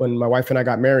bought when my wife and I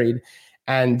got married.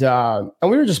 And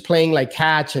we were just playing like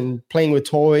catch and playing with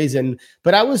toys.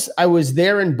 But I was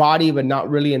there in body, but not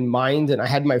really in mind. And I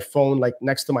had my phone like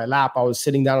next to my lap. I was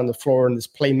sitting down on the floor on this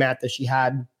play mat that she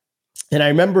had. And I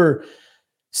remember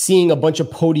seeing a bunch of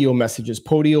Podio messages.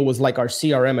 Podio was like our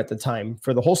CRM at the time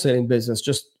for the wholesaling business,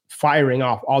 just firing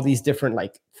off all these different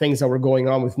like things that were going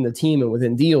on within the team and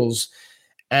within deals.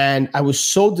 And I was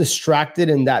so distracted,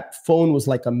 and that phone was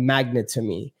like a magnet to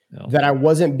me that I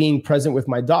wasn't being present with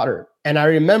my daughter. And I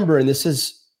remember, and this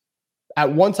is,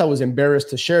 at once I was embarrassed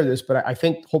to share this, but I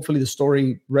think hopefully the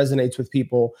story resonates with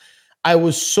people. I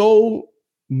was so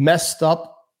messed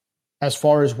up as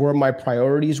far as where my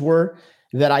priorities were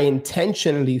that I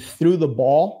intentionally threw the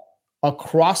ball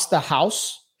across the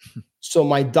house so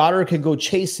my daughter could go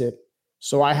chase it.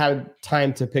 So I had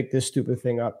time to pick this stupid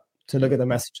thing up, to look at the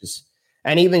messages.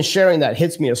 And even sharing that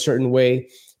hits me a certain way,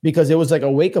 because it was like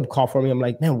a wake up call for me. I'm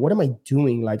like, man, what am I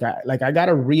doing? I got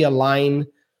to realign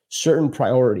certain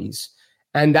priorities.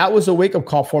 And that was a wake up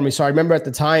call for me. So I remember at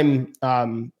the time,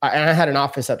 I had an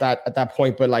office at that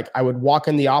point, but like I would walk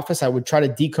in the office, I would try to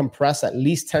decompress at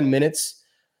least 10 minutes.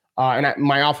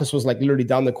 My office was like literally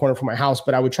down the corner from my house,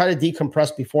 but I would try to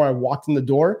decompress before I walked in the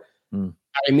door. I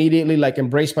immediately like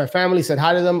embraced my family, said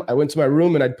hi to them. I went to my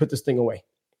room and I'd put this thing away,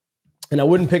 and I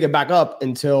wouldn't pick it back up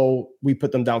until we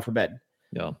put them down for bed.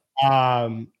 Yeah.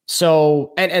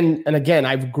 So, and again,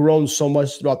 I've grown so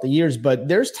much throughout the years, but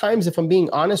there's times, if I'm being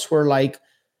honest, where like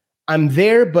I'm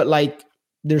there, but like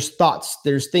there's thoughts,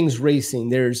 there's things racing.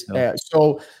 Man,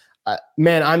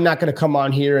 I'm not going to come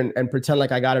on here and pretend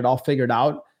like I got it all figured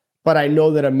out. But I know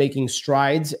that I'm making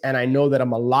strides, and I know that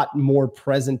I'm a lot more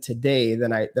present today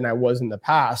than I was in the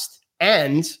past.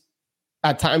 And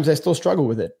at times I still struggle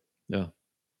with it. Yeah.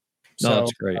 No,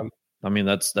 that's great. I mean,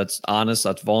 that's honest.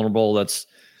 That's vulnerable.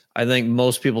 I think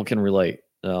most people can relate,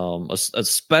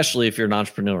 especially if you're an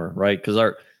entrepreneur, right? Because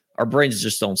our brains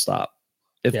just don't stop.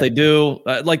 If they do,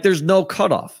 like there's no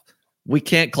cutoff. We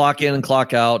can't clock in and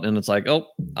clock out. And it's like, oh,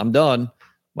 I'm done.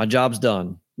 My job's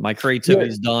done. My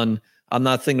creativity's done. I'm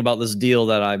not thinking about this deal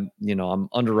that I'm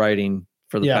underwriting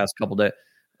for the past couple of days.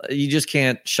 You just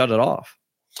can't shut it off.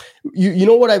 You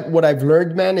know what I've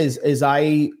learned, man, is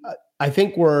I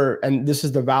think and this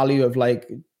is the value of like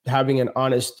having an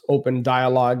honest, open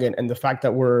dialogue and the fact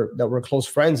that we're close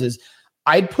friends is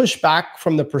I'd push back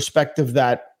from the perspective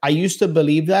that I used to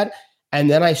believe that. And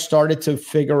then I started to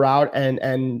figure out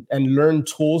and learn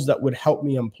tools that would help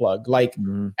me unplug. Like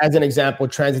as an example,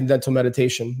 transcendental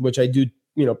meditation, which I do,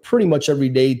 pretty much every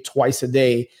day, twice a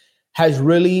day, has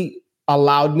really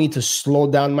allowed me to slow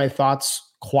down my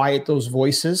thoughts, quiet those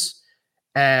voices.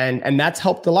 And that's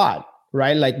helped a lot,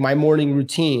 right? Like my morning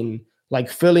routine, like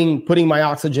putting my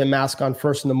oxygen mask on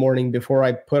first in the morning before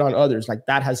I put on others, like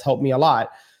that has helped me a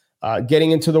lot.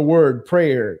 Getting into the word,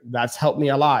 prayer, that's helped me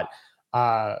a lot.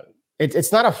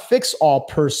 It's not a fix all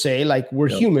per se. Like we're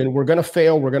human, we're going to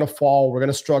fail, we're going to fall, we're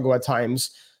going to struggle at times,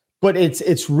 but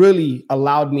it's really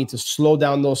allowed me to slow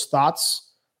down those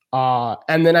thoughts.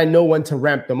 And then I know when to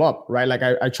ramp them up, right? Like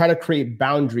I try to create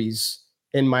boundaries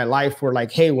in my life where like,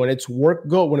 hey, when it's work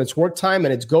time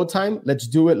and it's go time, let's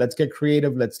do it. Let's get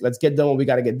creative. Let's get done what we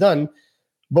got to get done.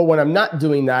 But when I'm not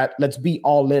doing that, let's be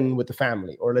all in with the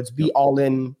family, or let's be all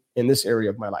in this area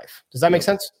of my life. Does that make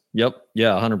sense? Yep.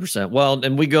 Yeah. 100%. Well,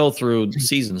 and we go through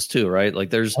seasons too, right? Like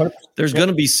there's going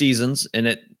to be seasons,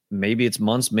 and maybe it's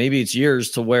months, maybe it's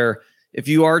years, to where if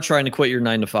you are trying to quit your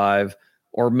 9 to 5,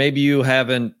 or maybe you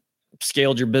haven't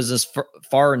scaled your business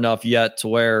far enough yet to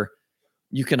where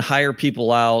you can hire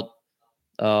people out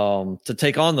to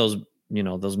take on those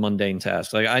mundane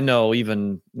tasks. Like I know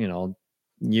even,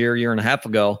 year and a half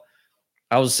ago,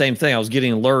 I was the same thing. I was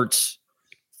getting alerts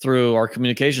through our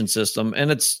communication system.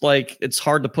 And it's like, it's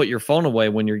hard to put your phone away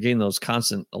when you're getting those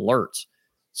constant alerts.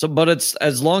 So, but it's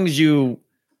as long as you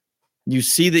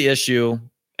see the issue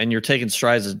and you're taking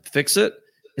strides to fix it,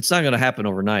 it's not going to happen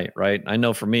overnight. Right. I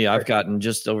know for me, I've gotten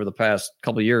just over the past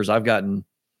couple of years, I've gotten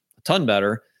a ton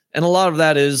better. And a lot of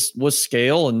that was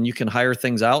scale, and you can hire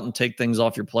things out and take things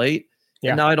off your plate.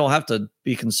 Yeah. And now I don't have to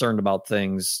be concerned about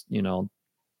things,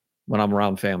 when I'm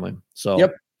around family. So,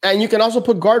 yep. And you can also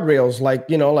put guardrails, like,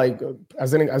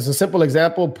 as a simple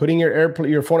example, putting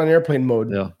your phone on airplane mode,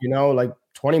 like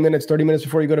 20 minutes, 30 minutes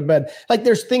before you go to bed. Like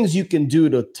there's things you can do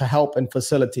to help and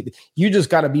facilitate it. You just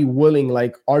got to be willing.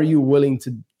 Like, are you willing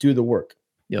to do the work?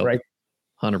 Yep. Right.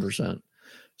 100%.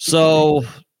 So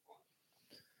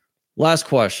last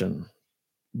question.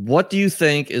 What do you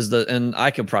think is and I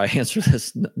could probably answer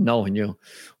this knowing you,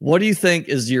 what do you think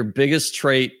is your biggest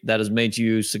trait that has made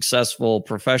you successful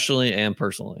professionally and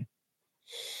personally?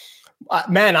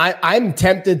 Man, I'm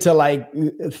tempted to like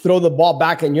throw the ball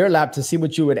back in your lap to see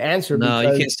what you would answer. No,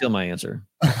 you can't steal my answer.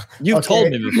 You've told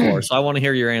me before, so I want to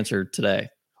hear your answer today.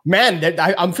 Man,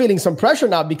 I'm feeling some pressure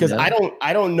now because I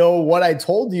don't know what I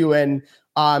told you. And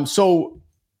so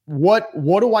what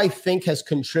do I think has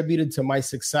contributed to my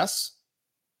success?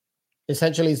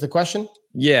 Essentially is the question.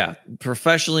 Yeah,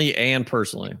 professionally and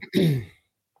personally,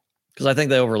 because I think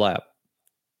they overlap.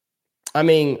 I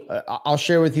mean, I'll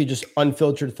share with you just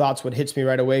unfiltered thoughts, what hits me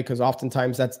right away, because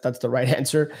oftentimes that's the right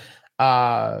answer.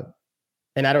 And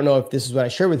I don't know if this is what I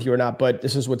share with you or not, but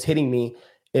this is what's hitting me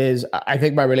is I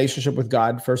think my relationship with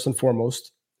God, first and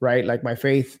foremost, right? Like my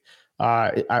faith,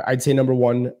 I'd say number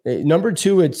one. Number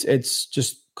two, it's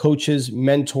just coaches,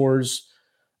 mentors,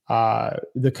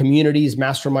 the communities,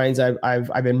 masterminds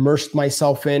I've immersed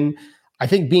myself in. I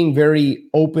think being very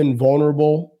open,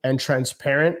 vulnerable, and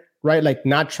transparent, right? Like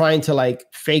not trying to like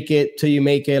fake it till you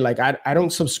make it. Like I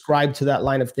don't subscribe to that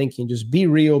line of thinking. Just be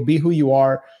real, be who you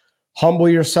are, humble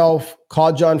yourself.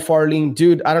 Call John Farling,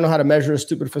 dude. I don't know how to measure a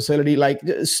stupid facility. Like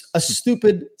a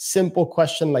stupid, simple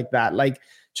question like that. Like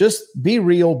just be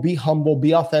real, be humble,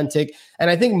 be authentic. And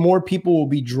I think more people will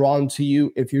be drawn to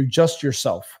you if you're just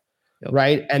yourself. Yep.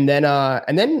 Right. And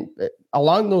then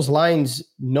along those lines,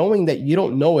 knowing that you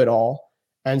don't know it all.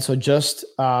 And so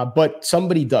but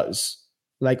somebody does.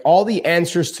 Like all the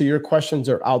answers to your questions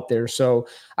are out there. So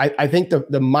I think the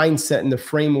mindset and the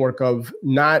framework of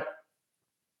not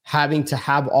having to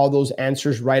have all those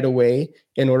answers right away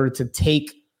in order to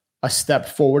take a step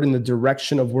forward in the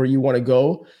direction of where you want to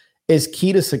go is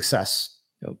key to success.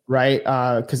 Yep. Right.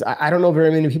 Because I don't know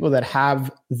very many people that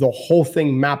have the whole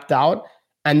thing mapped out.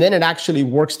 And then it actually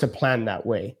works to plan that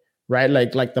way, right?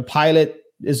 Like the pilot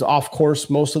is off course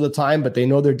most of the time, but they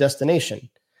know their destination.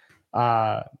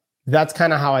 That's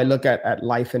kind of how I look at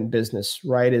life and business,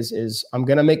 right? Is I'm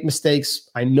going to make mistakes.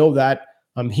 I know that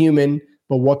I'm human,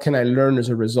 but what can I learn as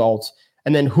a result?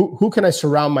 And then who can I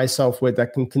surround myself with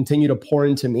that can continue to pour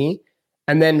into me?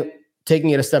 And then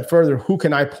taking it a step further, who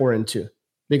can I pour into?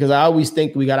 Because I always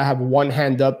think we got to have one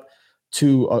hand up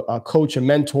to a coach, a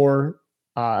mentor,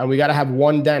 and we got to have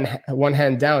one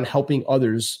hand down helping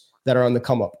others that are on the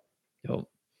come up. Yo,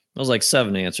 that was like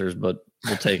 7 answers, but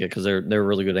we'll take it because they're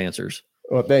really good answers.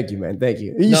 Well, thank you, man. Thank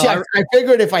you. I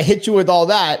figured if I hit you with all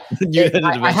that,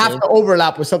 I have to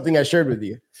overlap with something I shared with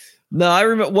you. No, I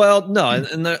remember. Well, no,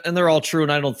 and they're all true.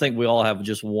 And I don't think we all have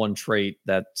just one trait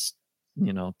that's,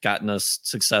 gotten us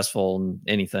successful in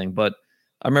anything. But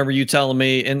I remember you telling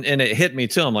me, and it hit me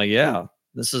too. I'm like, yeah,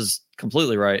 this is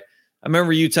completely right. I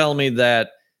remember you telling me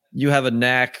that you have a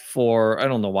knack for, I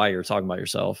don't know why you're talking about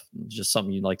yourself, just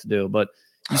something you'd like to do, but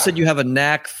you said you have a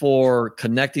knack for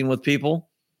connecting with people.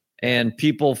 And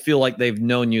people feel like they've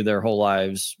known you their whole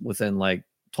lives within like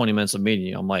 20 minutes of meeting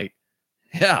you. I'm like,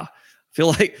 yeah, I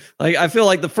feel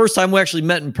like the first time we actually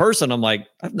met in person, I'm like,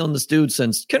 I've known this dude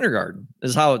since kindergarten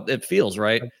is how it feels.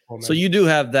 Right. Cool, so you do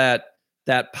have that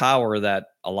power that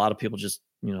a lot of people just,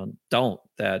 don't.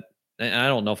 That, and I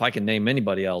don't know if I can name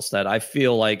anybody else that I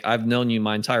feel like I've known you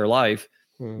my entire life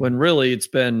when really it's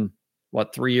been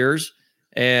 3 years.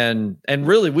 And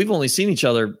really we've only seen each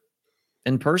other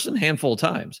in person a handful of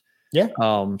times. Yeah.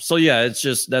 So yeah, it's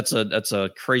just, that's a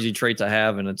crazy trait to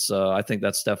have. And it's, I think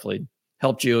that's definitely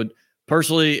helped you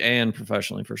personally and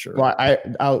professionally for sure. Well,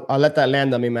 I'll let that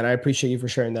land on me, man. I appreciate you for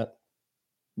sharing that.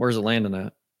 Where's it landing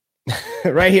at?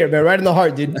 Right here, man. Right in the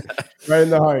heart, dude. Right in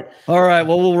the heart. All right.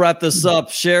 Well, we'll wrap this up.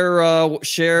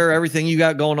 Share everything you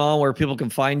got going on, where people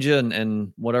can find you,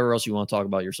 and whatever else you want to talk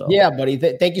about yourself. Yeah, buddy.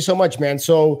 Thank you so much, man.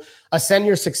 So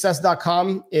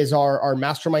ascendyoursuccess.com is our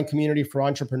mastermind community for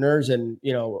entrepreneurs, and,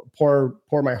 pour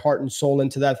my heart and soul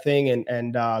into that thing.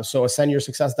 And so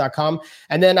ascendyoursuccess.com.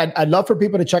 And then I'd love for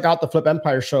people to check out the Flip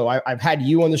Empire show. I've had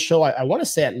you on the show. I want to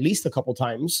say at least a couple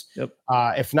times. Yep.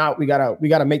 If not, we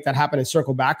gotta make that happen and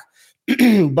circle back.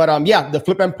 But yeah, the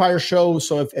Flip Empire show.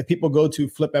 So if people go to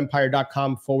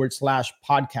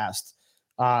flipempire.com/podcast,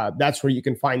 that's where you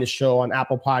can find the show on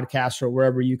Apple Podcasts or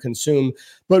wherever you consume.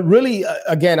 But really,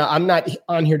 again, I'm not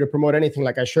on here to promote anything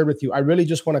like I shared with you. I really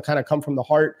just want to kind of come from the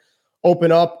heart,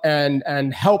 open up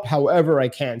and help however I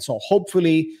can. So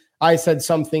hopefully I said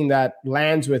something that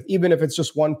lands with, even if it's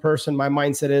just one person, my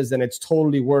mindset is, then it's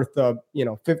totally worth the,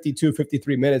 52,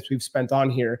 53 minutes we've spent on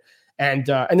here. And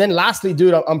then lastly,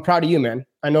 dude, I'm proud of you, man.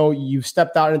 I know you've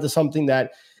stepped out into something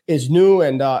that is new,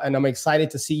 and I'm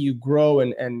excited to see you grow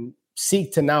and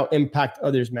seek to now impact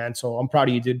others, man. So I'm proud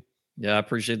of you, dude. Yeah, I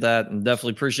appreciate that, and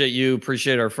definitely appreciate you.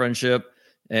 Appreciate our friendship,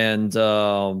 and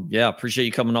appreciate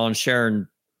you coming on, sharing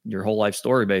your whole life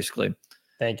story, basically.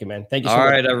 Thank you, man. Thank you so much.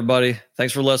 All right, everybody.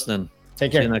 Thanks for listening.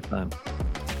 Take care. See you next time.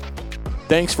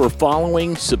 Thanks for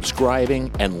following,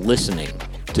 subscribing, and listening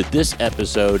to this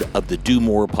episode of the Do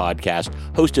More podcast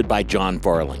hosted by John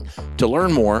Farling. To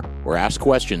learn more or ask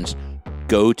questions,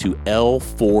 go to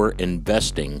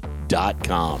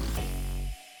l4investing.com.